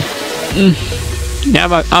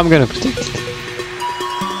 Yeah, I'm gonna protect it.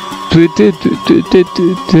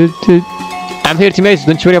 I'm here, teammates,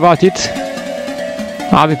 don't you worry about it.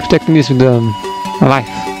 I'll be protecting this with my life.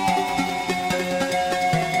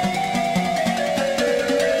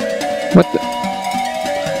 What the?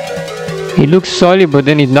 It looks solid, but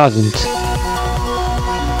then it doesn't.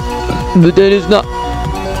 But then it's not.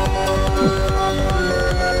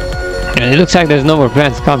 And it looks like there's no more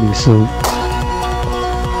plants coming, so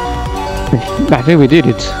I think we did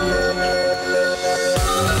it.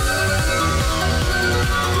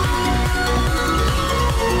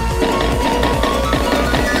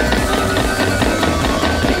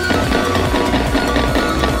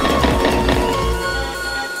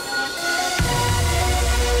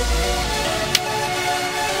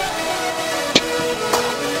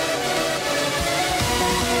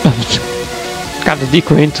 Got the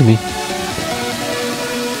decoy into me.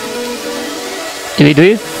 Did he do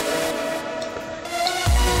it?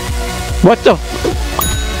 What the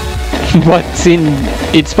f- What's in...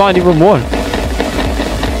 It spawned even more.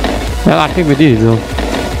 Well, I think we did it though.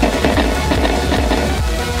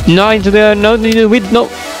 No, into the... No, into the width, no.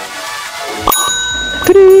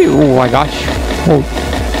 Oh my gosh. Oh.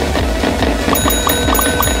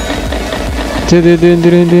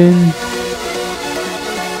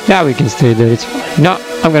 Yeah, we can stay there, it's fine. No,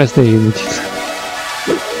 I'm gonna stay here with it.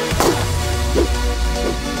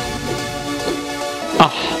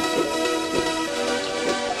 Ah.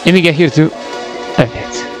 Let me get here too.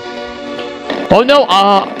 Perfect. Oh no,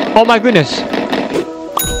 oh my goodness.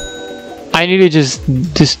 I nearly just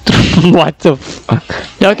what the fuck?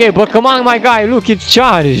 Okay, but come on my guy, look, it's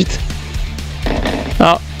charged.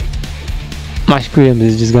 Oh. My screen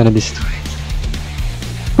is just gonna destroy it.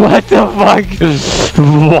 What the fuck?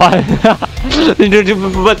 What?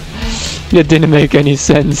 But it didn't make any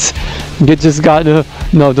sense. You just gotta...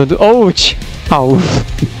 No, don't do... Ouch! Ow.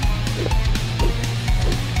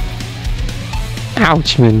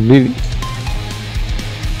 Ouch, man, really.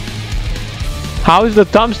 How is the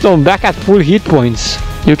tombstone back at full hit points?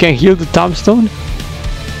 You can heal the tombstone?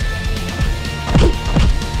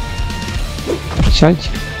 Charge?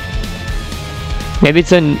 Maybe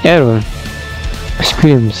it's an error.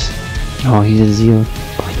 Screams. Oh, he's a 0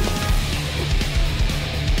 point.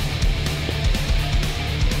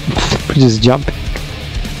 Just jumping.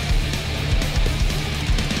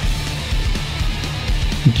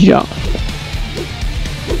 Jump.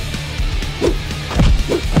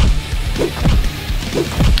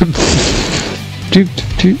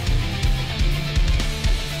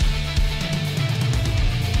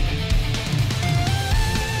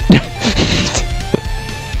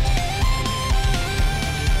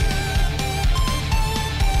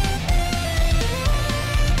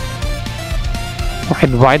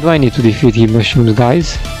 Why do I need to defeat him mushrooms,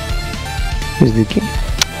 guys? Is the game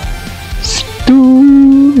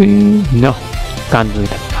stupid? No, can't do it.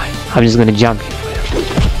 Fine. I'm just gonna jump here.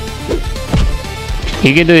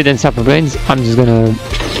 You can do it in Super Brains. I'm just gonna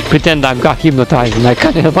pretend I'm got hypnotized and I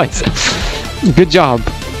can't help myself. Good job.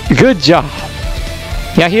 Good job.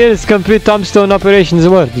 Yeah, here's complete tombstone operations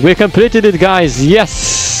work. We completed it, guys.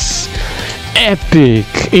 Yes.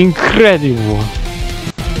 Epic. Incredible.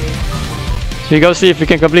 Should we go see if we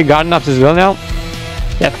can complete garden ups as well now?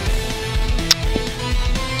 Yep.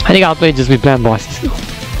 I think I'll play just with plan bosses.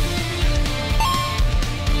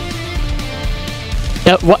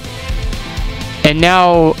 What? And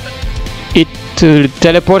now it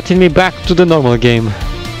teleported me back to the normal game.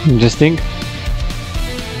 Interesting.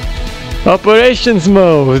 Operations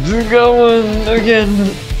mode. Go on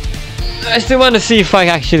again. I still want to see if I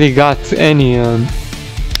actually got any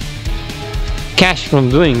cash from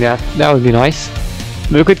doing that. That would be nice.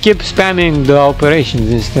 We could keep spamming the operations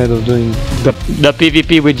instead of doing the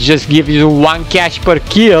PvP, which just gives you 1 cash per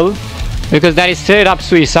kill, because that is straight up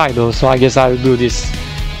suicidal. So I guess I'll do this.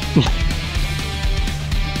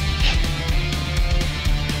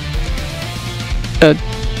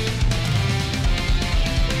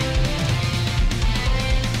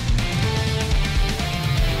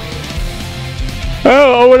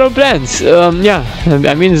 Oh, we're on plans. Yeah,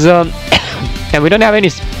 that means and we don't have any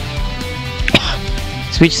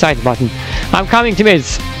switch side button. I'm coming,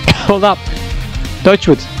 teammates. Hold up.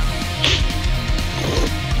 Touchwood.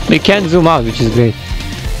 We can zoom out, which is great.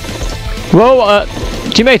 Whoa,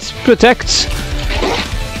 teammates, protect.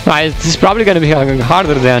 Right, this is probably gonna be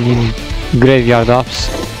harder than in graveyard ops.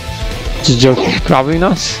 Just joking. Probably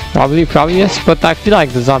not. Probably yes. But I feel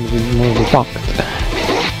like the zombies is more of a pocket.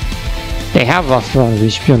 They have lost a lot of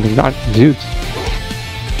HP on the guard, dude.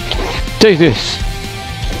 Take this.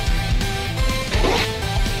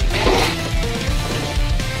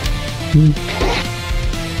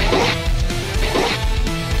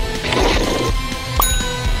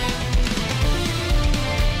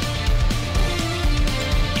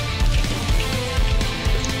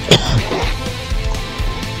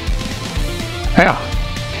 Yeah.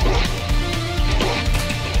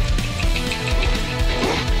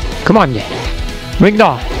 Come on, yeah. Bring it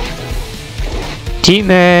on.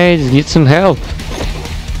 Teammates, get some help.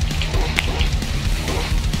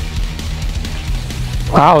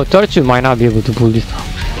 Wow, Torture might not be able to pull this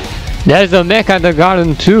off. There's a mech at the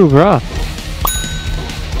garden too, bruh.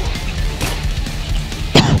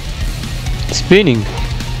 Spinning.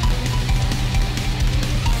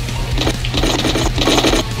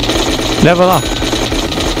 Level up.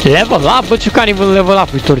 Level up? But you can't even level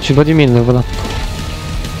up with Torture. What do you mean level up?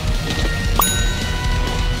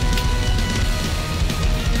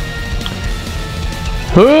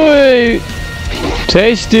 Hey!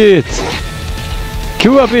 Taste it!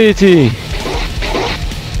 QULITY!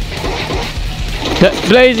 The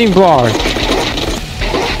blazing bark!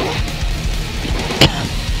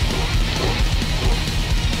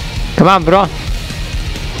 Come on, bro!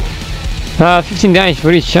 15 damage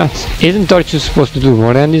for each shot. Isn't Torture supposed to do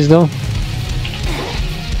more than this though?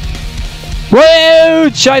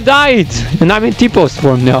 Wouch! I died! And I'm in T-post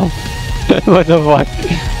form now. What the fuck?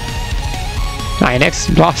 Alright, next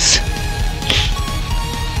boss.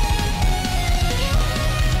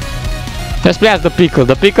 Let's play as the Pickle.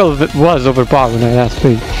 The Pickle was overpowered when I last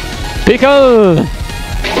played. Pickle!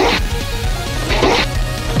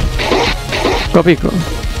 Go Pickle.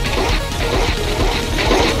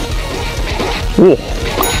 Oh,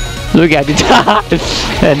 look at it.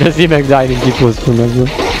 And the C-Mac died in T-post form as well.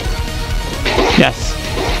 Yes.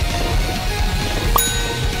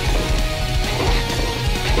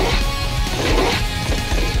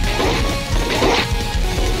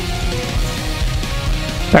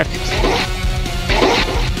 Perfect.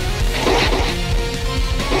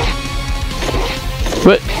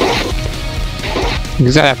 But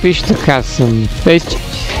because I fish to have some face change.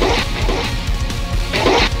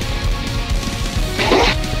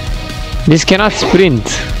 This cannot sprint.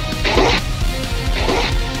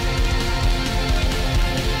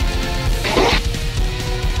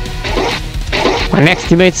 My next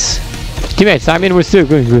teammates, I mean we're still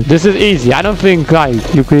going good. This is easy. I don't think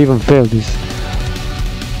like you could even fail this.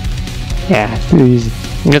 Yeah, it's pretty easy.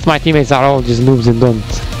 Because my teammates are all just noobs and don't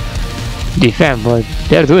defend, but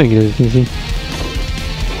they're doing it, you see.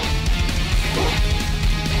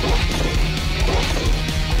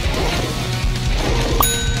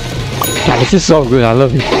 Yeah, this is so good, I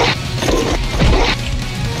love it.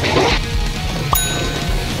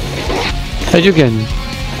 As you can...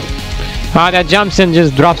 that jumps and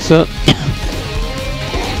just drops and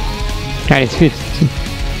it's fit.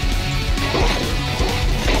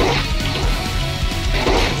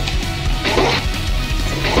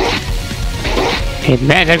 Hey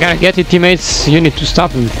man, they're gonna get it, teammates. You need to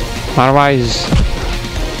stop him. Otherwise...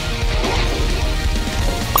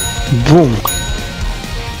 Boom.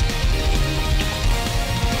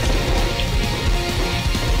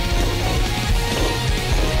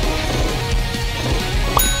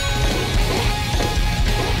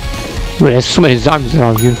 Bro, there's so many zombies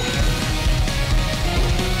around here.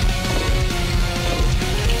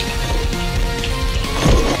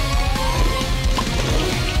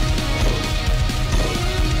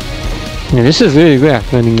 Yeah, this is really good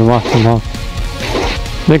at learning the walk from home.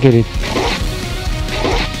 Look at it.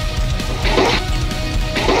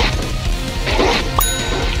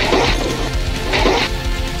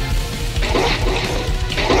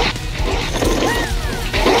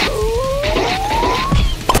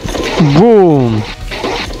 Boom!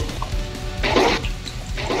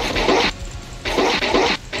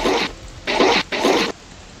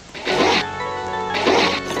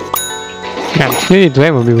 Yeah, you need to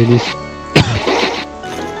aim me with this.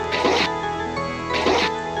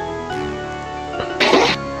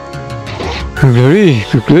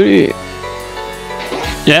 Quickly.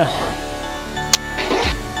 Yeah.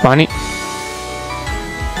 Funny.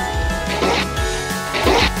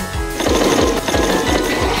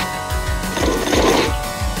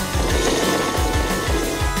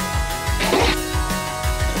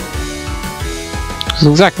 This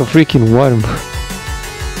looks like a freaking worm.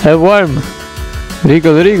 A worm!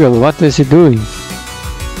 Wriggle, what is he doing?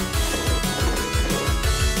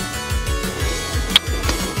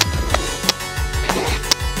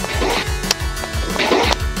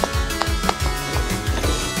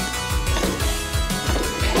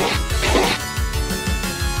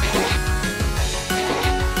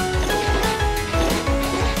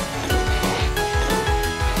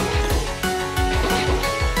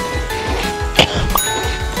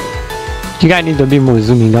 You guys need to be more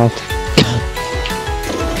zooming out.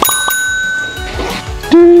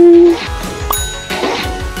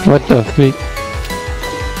 What the freak?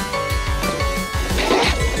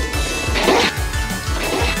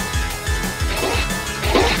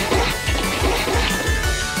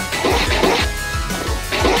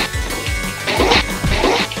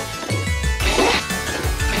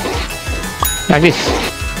 Like this.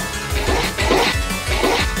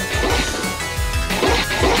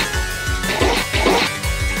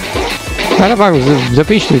 How the fuck was the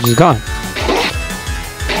fish just gone?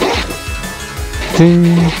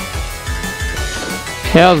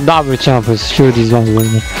 Yeah, double jumpers. Sure, these ones will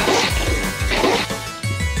be.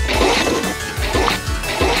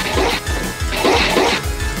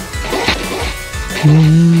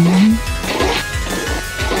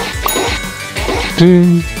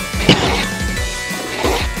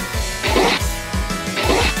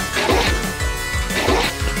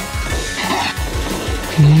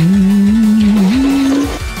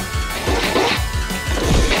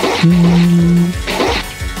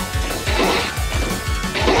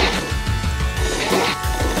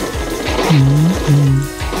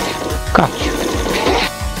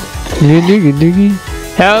 Diggy.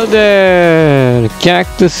 Hell there!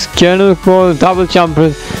 Cactus, kernel corn, double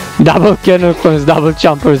jumpers, double kernel corns, double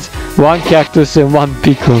jumpers, one cactus and one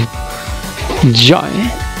pickle.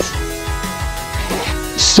 Giant.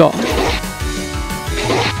 Solid.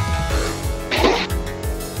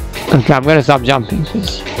 Okay, I'm gonna stop jumping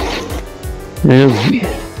because it looks weird.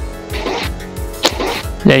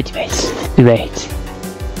 Wait.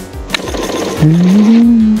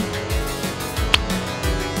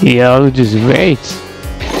 Yo, just wait.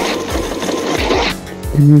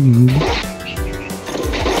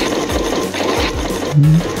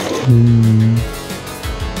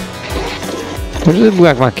 What does it look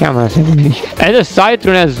like my camera? And a side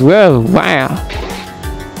turn as well. Wow.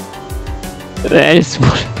 That is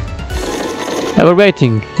what. We're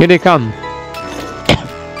waiting. Here they come.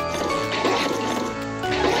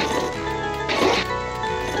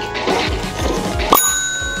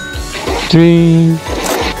 Three.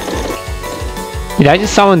 Did I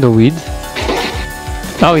just summon the weed?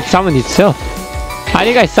 Oh, it summoned itself. I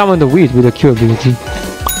think I summoned the weed with the Q ability.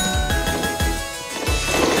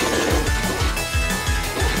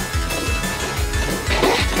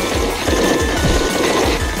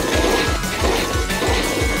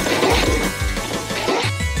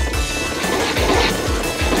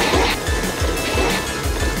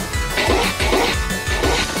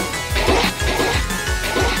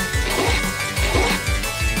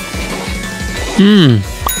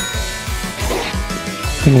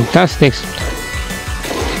 Fantastic.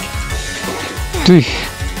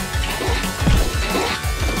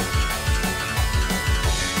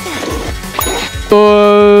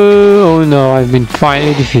 Oh Oh no, I've been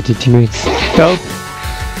finally defeated, teammates. Help.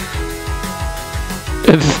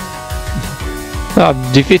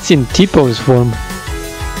 Defeats in T-pose form.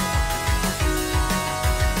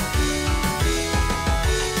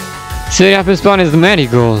 So the upper spawn is the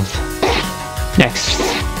marigold. Next.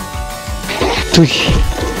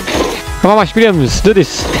 Come on, my Williams, do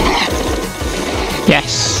this.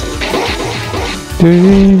 Yes.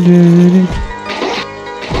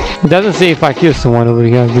 It doesn't say if I kill someone over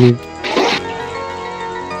here, I believe.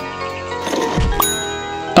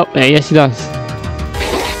 Oh, yes it does.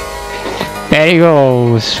 There he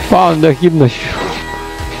goes. Found the hypnoshroom.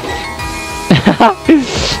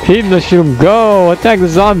 Hypnoshroom, go! Attack the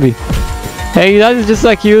zombie. Hey, that is just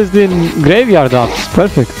like used in graveyard ops.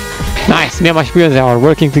 Perfect. Nice, me and my experience are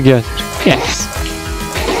working together. Yes.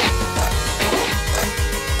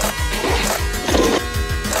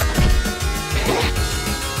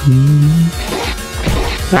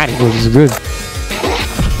 Marigold is good.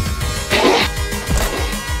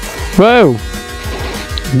 Whoa!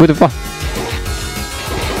 Beautiful.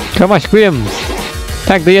 Come on, screams.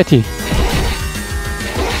 Attack the Yeti.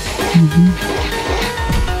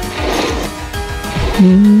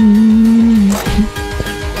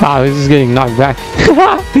 Wow, this is getting knocked back.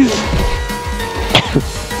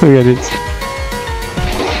 Look at this.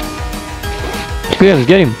 Screams,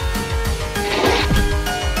 get him.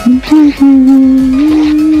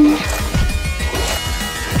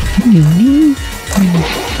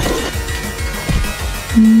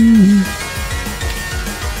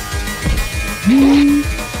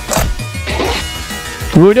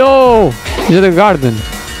 Oh no! He's in the garden.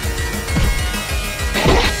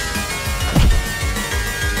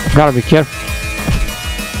 Gotta be careful.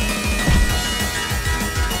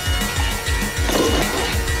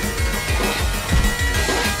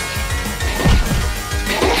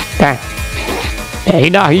 Damn. Hey,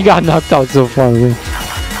 no, he got knocked out so far away.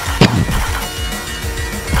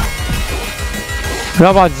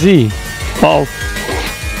 What about Z? Oh.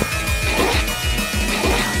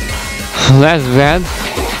 That's bad.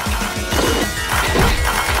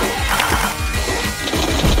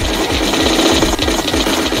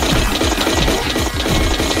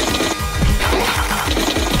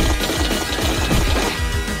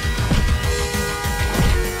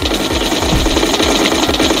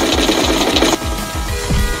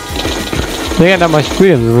 They got that much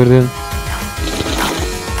freedom over there.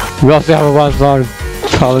 We also have a one star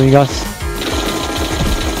following us.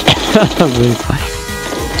 Very funny.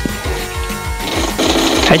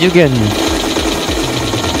 How'd you get me?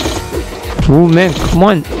 Oh man, come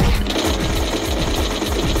on.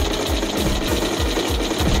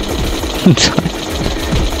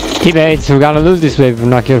 Teammates, we're gonna lose this wave if we're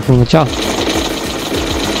not careful. Watch out.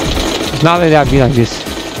 It's not that I'd be like this.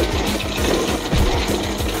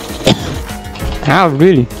 How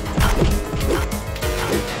really?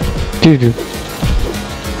 Dude.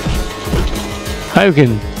 How you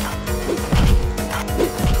can?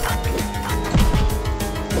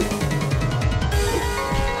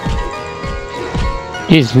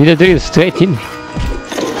 Jeez, we did it straight in.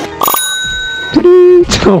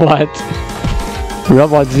 What?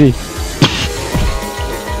 Robot Z.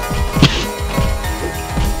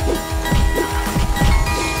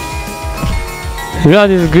 Yeah,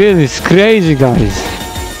 this grill is crazy, guys.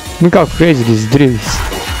 Look how crazy this drill is.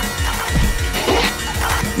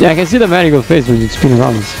 Yeah, I can see the marigold face when it's spinning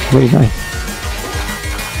around. It's very nice.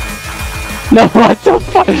 No, what the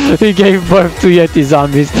fuck? He gave birth to Yeti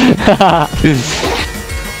zombies.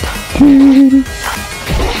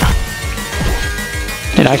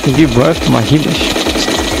 And I can give birth to my Himish.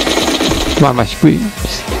 My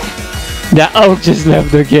screams. That oak just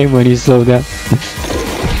left the game when he saw that.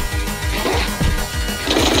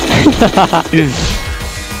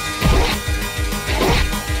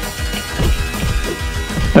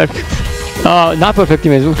 Perfect. Not perfect,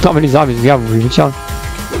 teammates. Look how many zombies we have. Which one?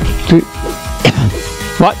 Two.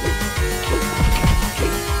 What?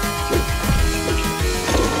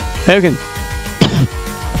 Hey, again.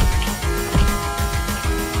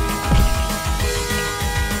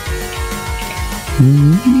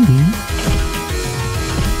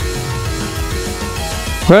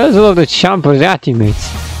 Where's all of the chompers at,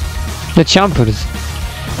 teammates? The chompers.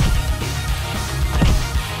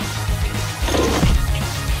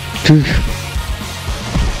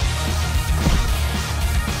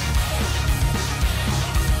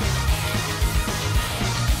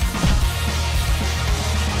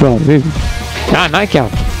 Bro, dude. Ah,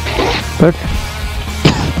 knockout. Perfect.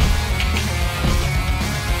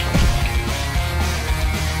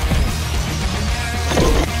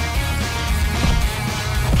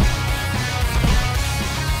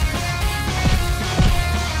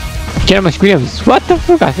 Get my screams. What the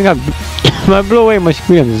fuck? I think I blew away my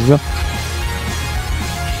screams as well.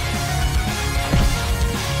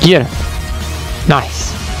 Here.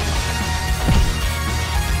 Nice.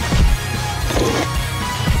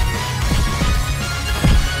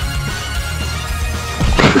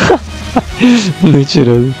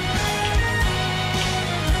 Literally.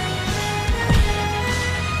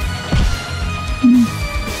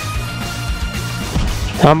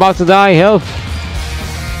 I'm about to die, help!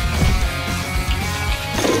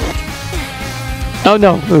 Oh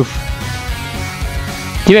no, oof.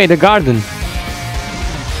 Teammate, the garden.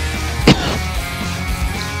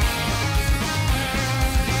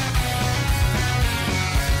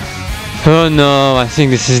 Oh no, I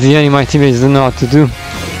think this is the end. My teammates don't know what to do.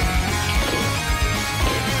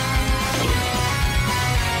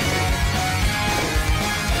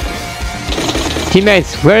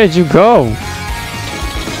 Teammates, where did you go?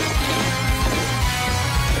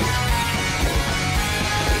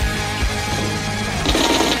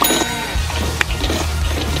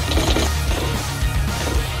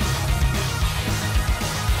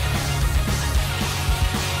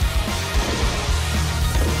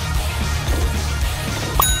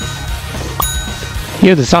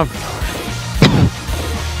 Heal the sun.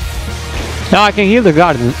 Now I can heal the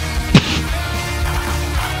garden.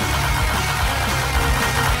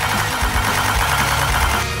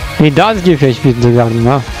 He does give HP to the garden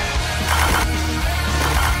now.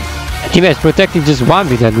 Teammates protecting just one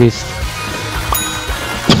bit at least.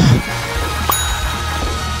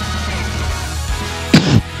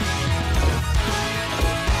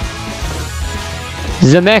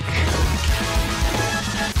 Zemek.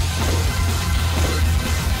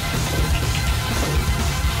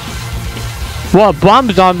 What, bomb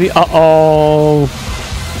zombie? Uh-oh.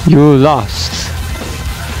 You lost.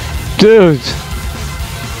 Dude.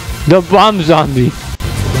 The bomb zombie.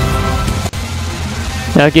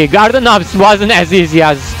 Okay, garden ops wasn't as easy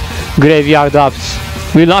as graveyard ops.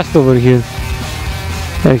 We lost over here.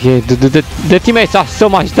 Okay, the teammates are so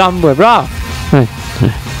much dumber, bro.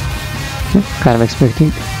 Kind of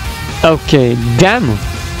expecting. Okay, damn.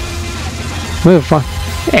 What the fuck?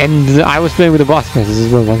 And I was playing with the boss passes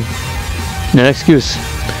as well. No excuse.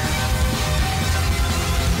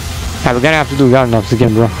 Yeah, we're gonna have to do garden ops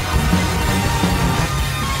again, bro.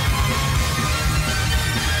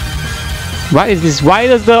 What is this? Why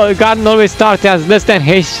does the garden always start as less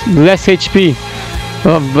HP?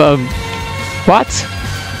 What?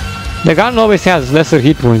 The garden always has lesser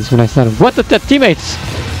hit points when I start. What the teammates?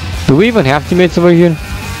 Do we even have teammates over here?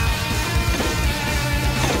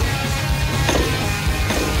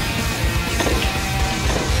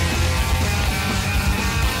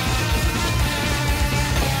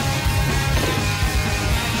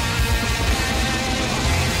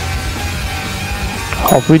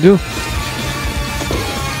 Hope we do.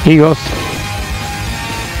 Here he goes.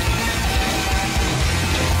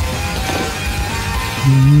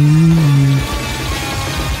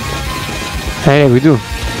 Hey, we do.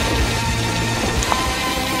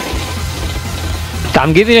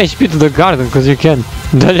 I'm giving HP to the garden because you can.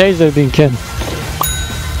 The laser beam can.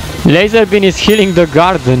 Laser beam is healing the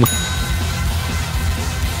garden.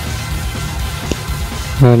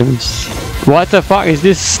 Let me see. What the fuck is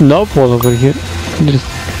this snowball over here?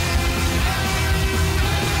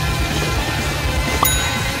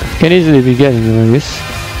 Can easily be getting over this.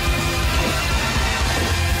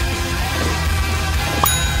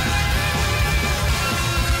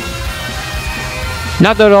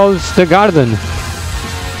 Not the rose, the garden.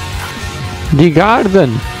 The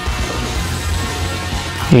garden.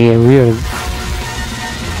 Yeah, weird.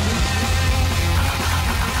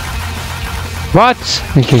 What?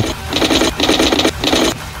 Okay.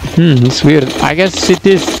 It's weird. I guess it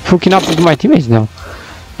is hooking up with my teammates now.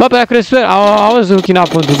 But I could swear I was hooking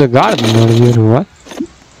up onto the garden earlier. What?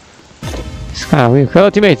 It's kind of weird. Hello,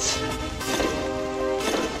 teammates.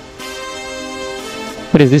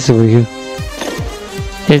 What is this over here?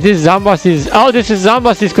 Is this Zambas's? Oh, this is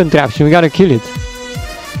Zambas's contraption. We gotta kill it.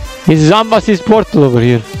 It's Zambas's portal over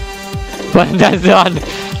here. But that's the one.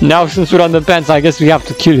 Now since we're on the pants, I guess we have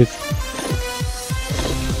to kill it.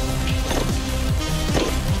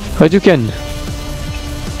 But you can.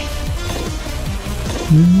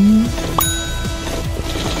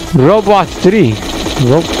 Robot 3.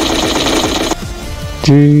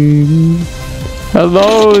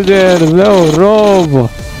 Hello there, hello Rob.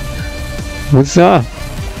 What's up?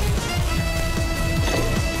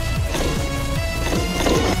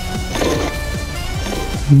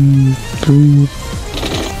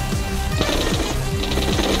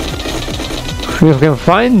 You can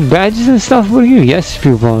find badges and stuff for you? Yes,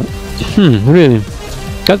 people. Really?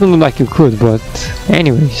 Doesn't look like you could, but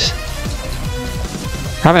anyways.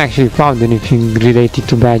 Haven't actually found anything related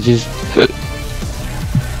to badges.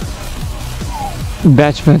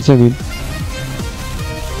 Badge pads, I mean.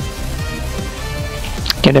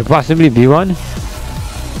 Can there possibly be one?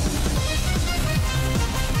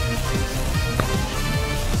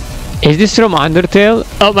 Is this from Undertale?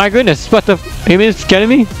 Oh my goodness, what the you mean it's killing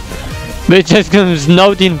me? It just comes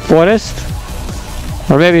snowed in forest?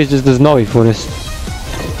 Or maybe it's just the snowy forest.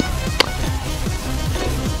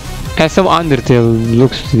 Has some Undertale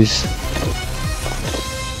looks to this.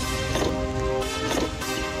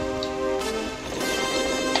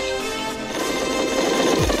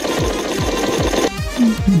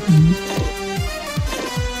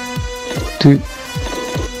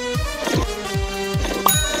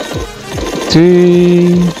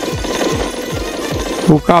 To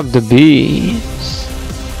hook up the bees.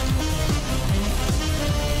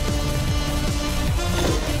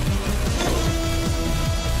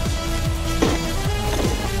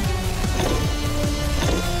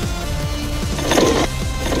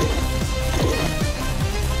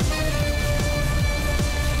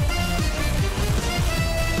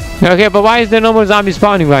 Okay, but why is there no more zombies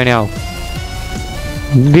spawning right now?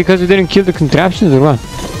 Because we didn't kill the contraptions or what?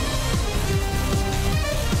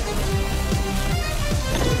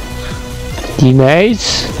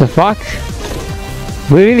 Teammates? The fuck?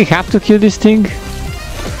 We really have to kill this thing?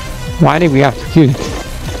 Why did we have to kill it?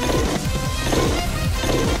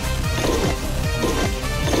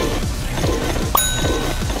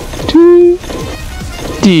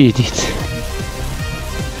 Did it?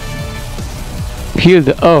 Heal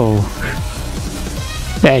the oak.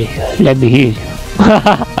 There you go, let me heal you.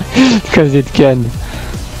 Because it can.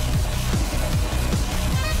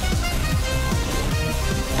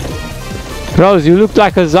 Rose, you look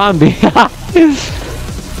like a zombie.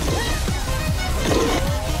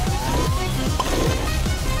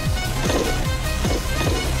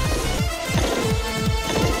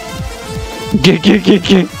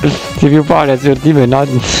 If you fall, that's your teammate, not.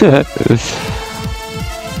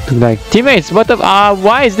 Like, teammates, what the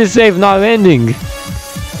why is this save not ending?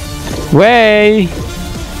 Way!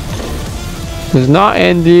 It's not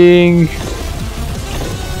ending.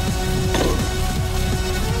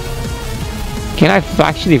 Can I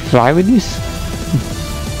actually fly with this?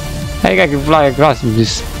 I think I can fly across with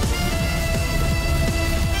this.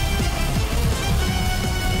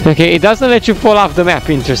 Okay, it doesn't let you fall off the map,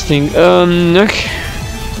 interesting. Okay.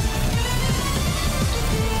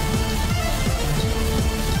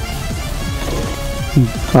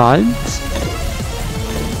 Front.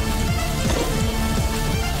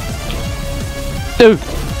 Oh!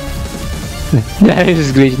 That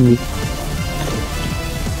is glitching me.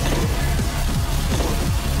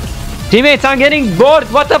 Teammates, I'm getting bored.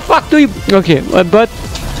 What the fuck do you? Okay, but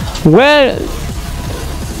where?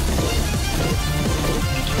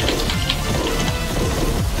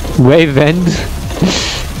 Wave end.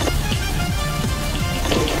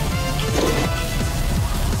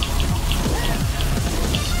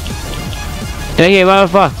 Okay,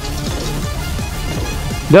 motherfucker.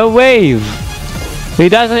 The wave. It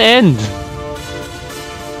doesn't end.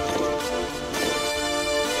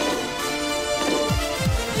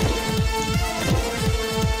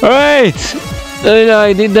 Alright! No,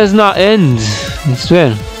 it does not end. I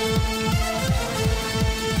swear.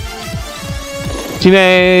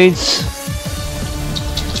 Teammates!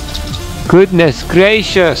 Goodness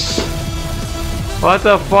gracious! What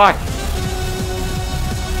the fuck?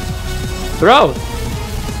 Bro!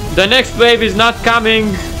 The next wave is not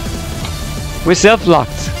coming! We're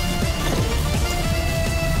self-locked.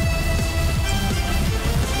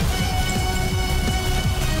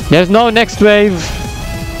 There's no next wave.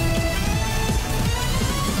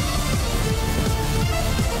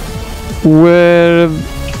 We're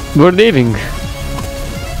leaving.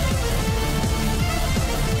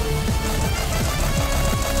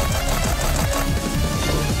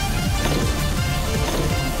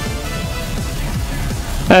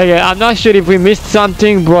 Okay, I'm not sure if we missed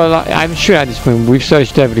something, but I'm sure at this point we've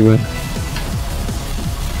searched everywhere.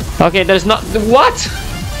 Okay, there's not. What?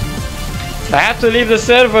 I have to leave the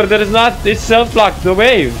server. There is not. It's self-locked. The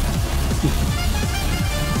wave.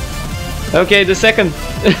 Okay, the second.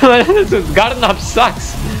 Garden up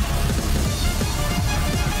sucks.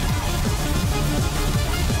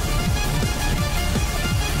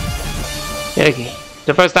 Okay.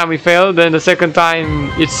 The first time we failed, then the second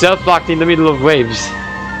time it's self-locked in the middle of waves.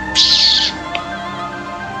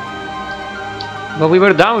 But we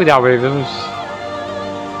were done with our waves.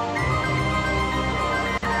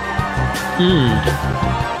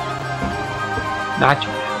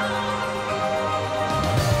 Natural.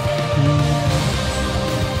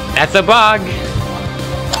 That's a bug.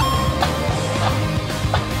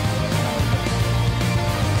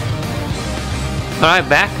 Alright,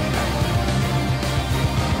 back.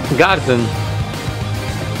 Garden.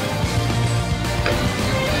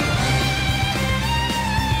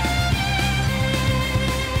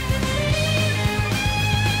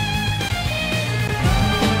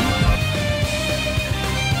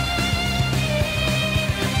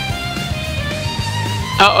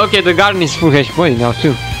 Oh, okay, the garden is full HP now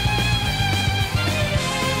too.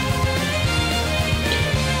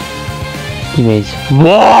 Image.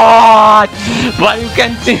 What? But you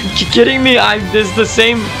can't be kidding me? This the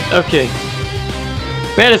same. Okay.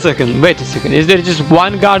 Wait a second. Is there just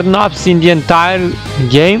one garden ops in the entire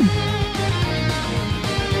game?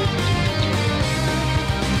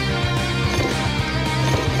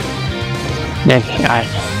 Okay, alright.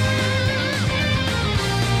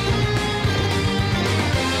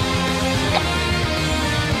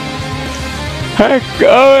 Heck,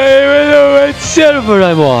 oh, wait, what server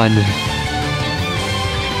I'm on?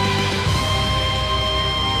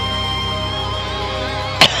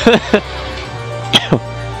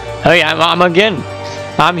 Okay, I'm again.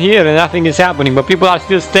 I'm here and nothing is happening, but people are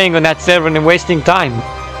still staying on that server and wasting time.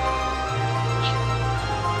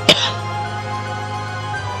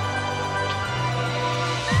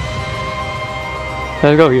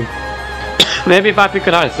 Let's go here. Maybe if I pick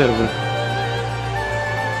another server.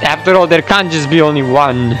 After all, there can't just be only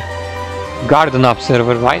one garden up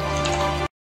server, right?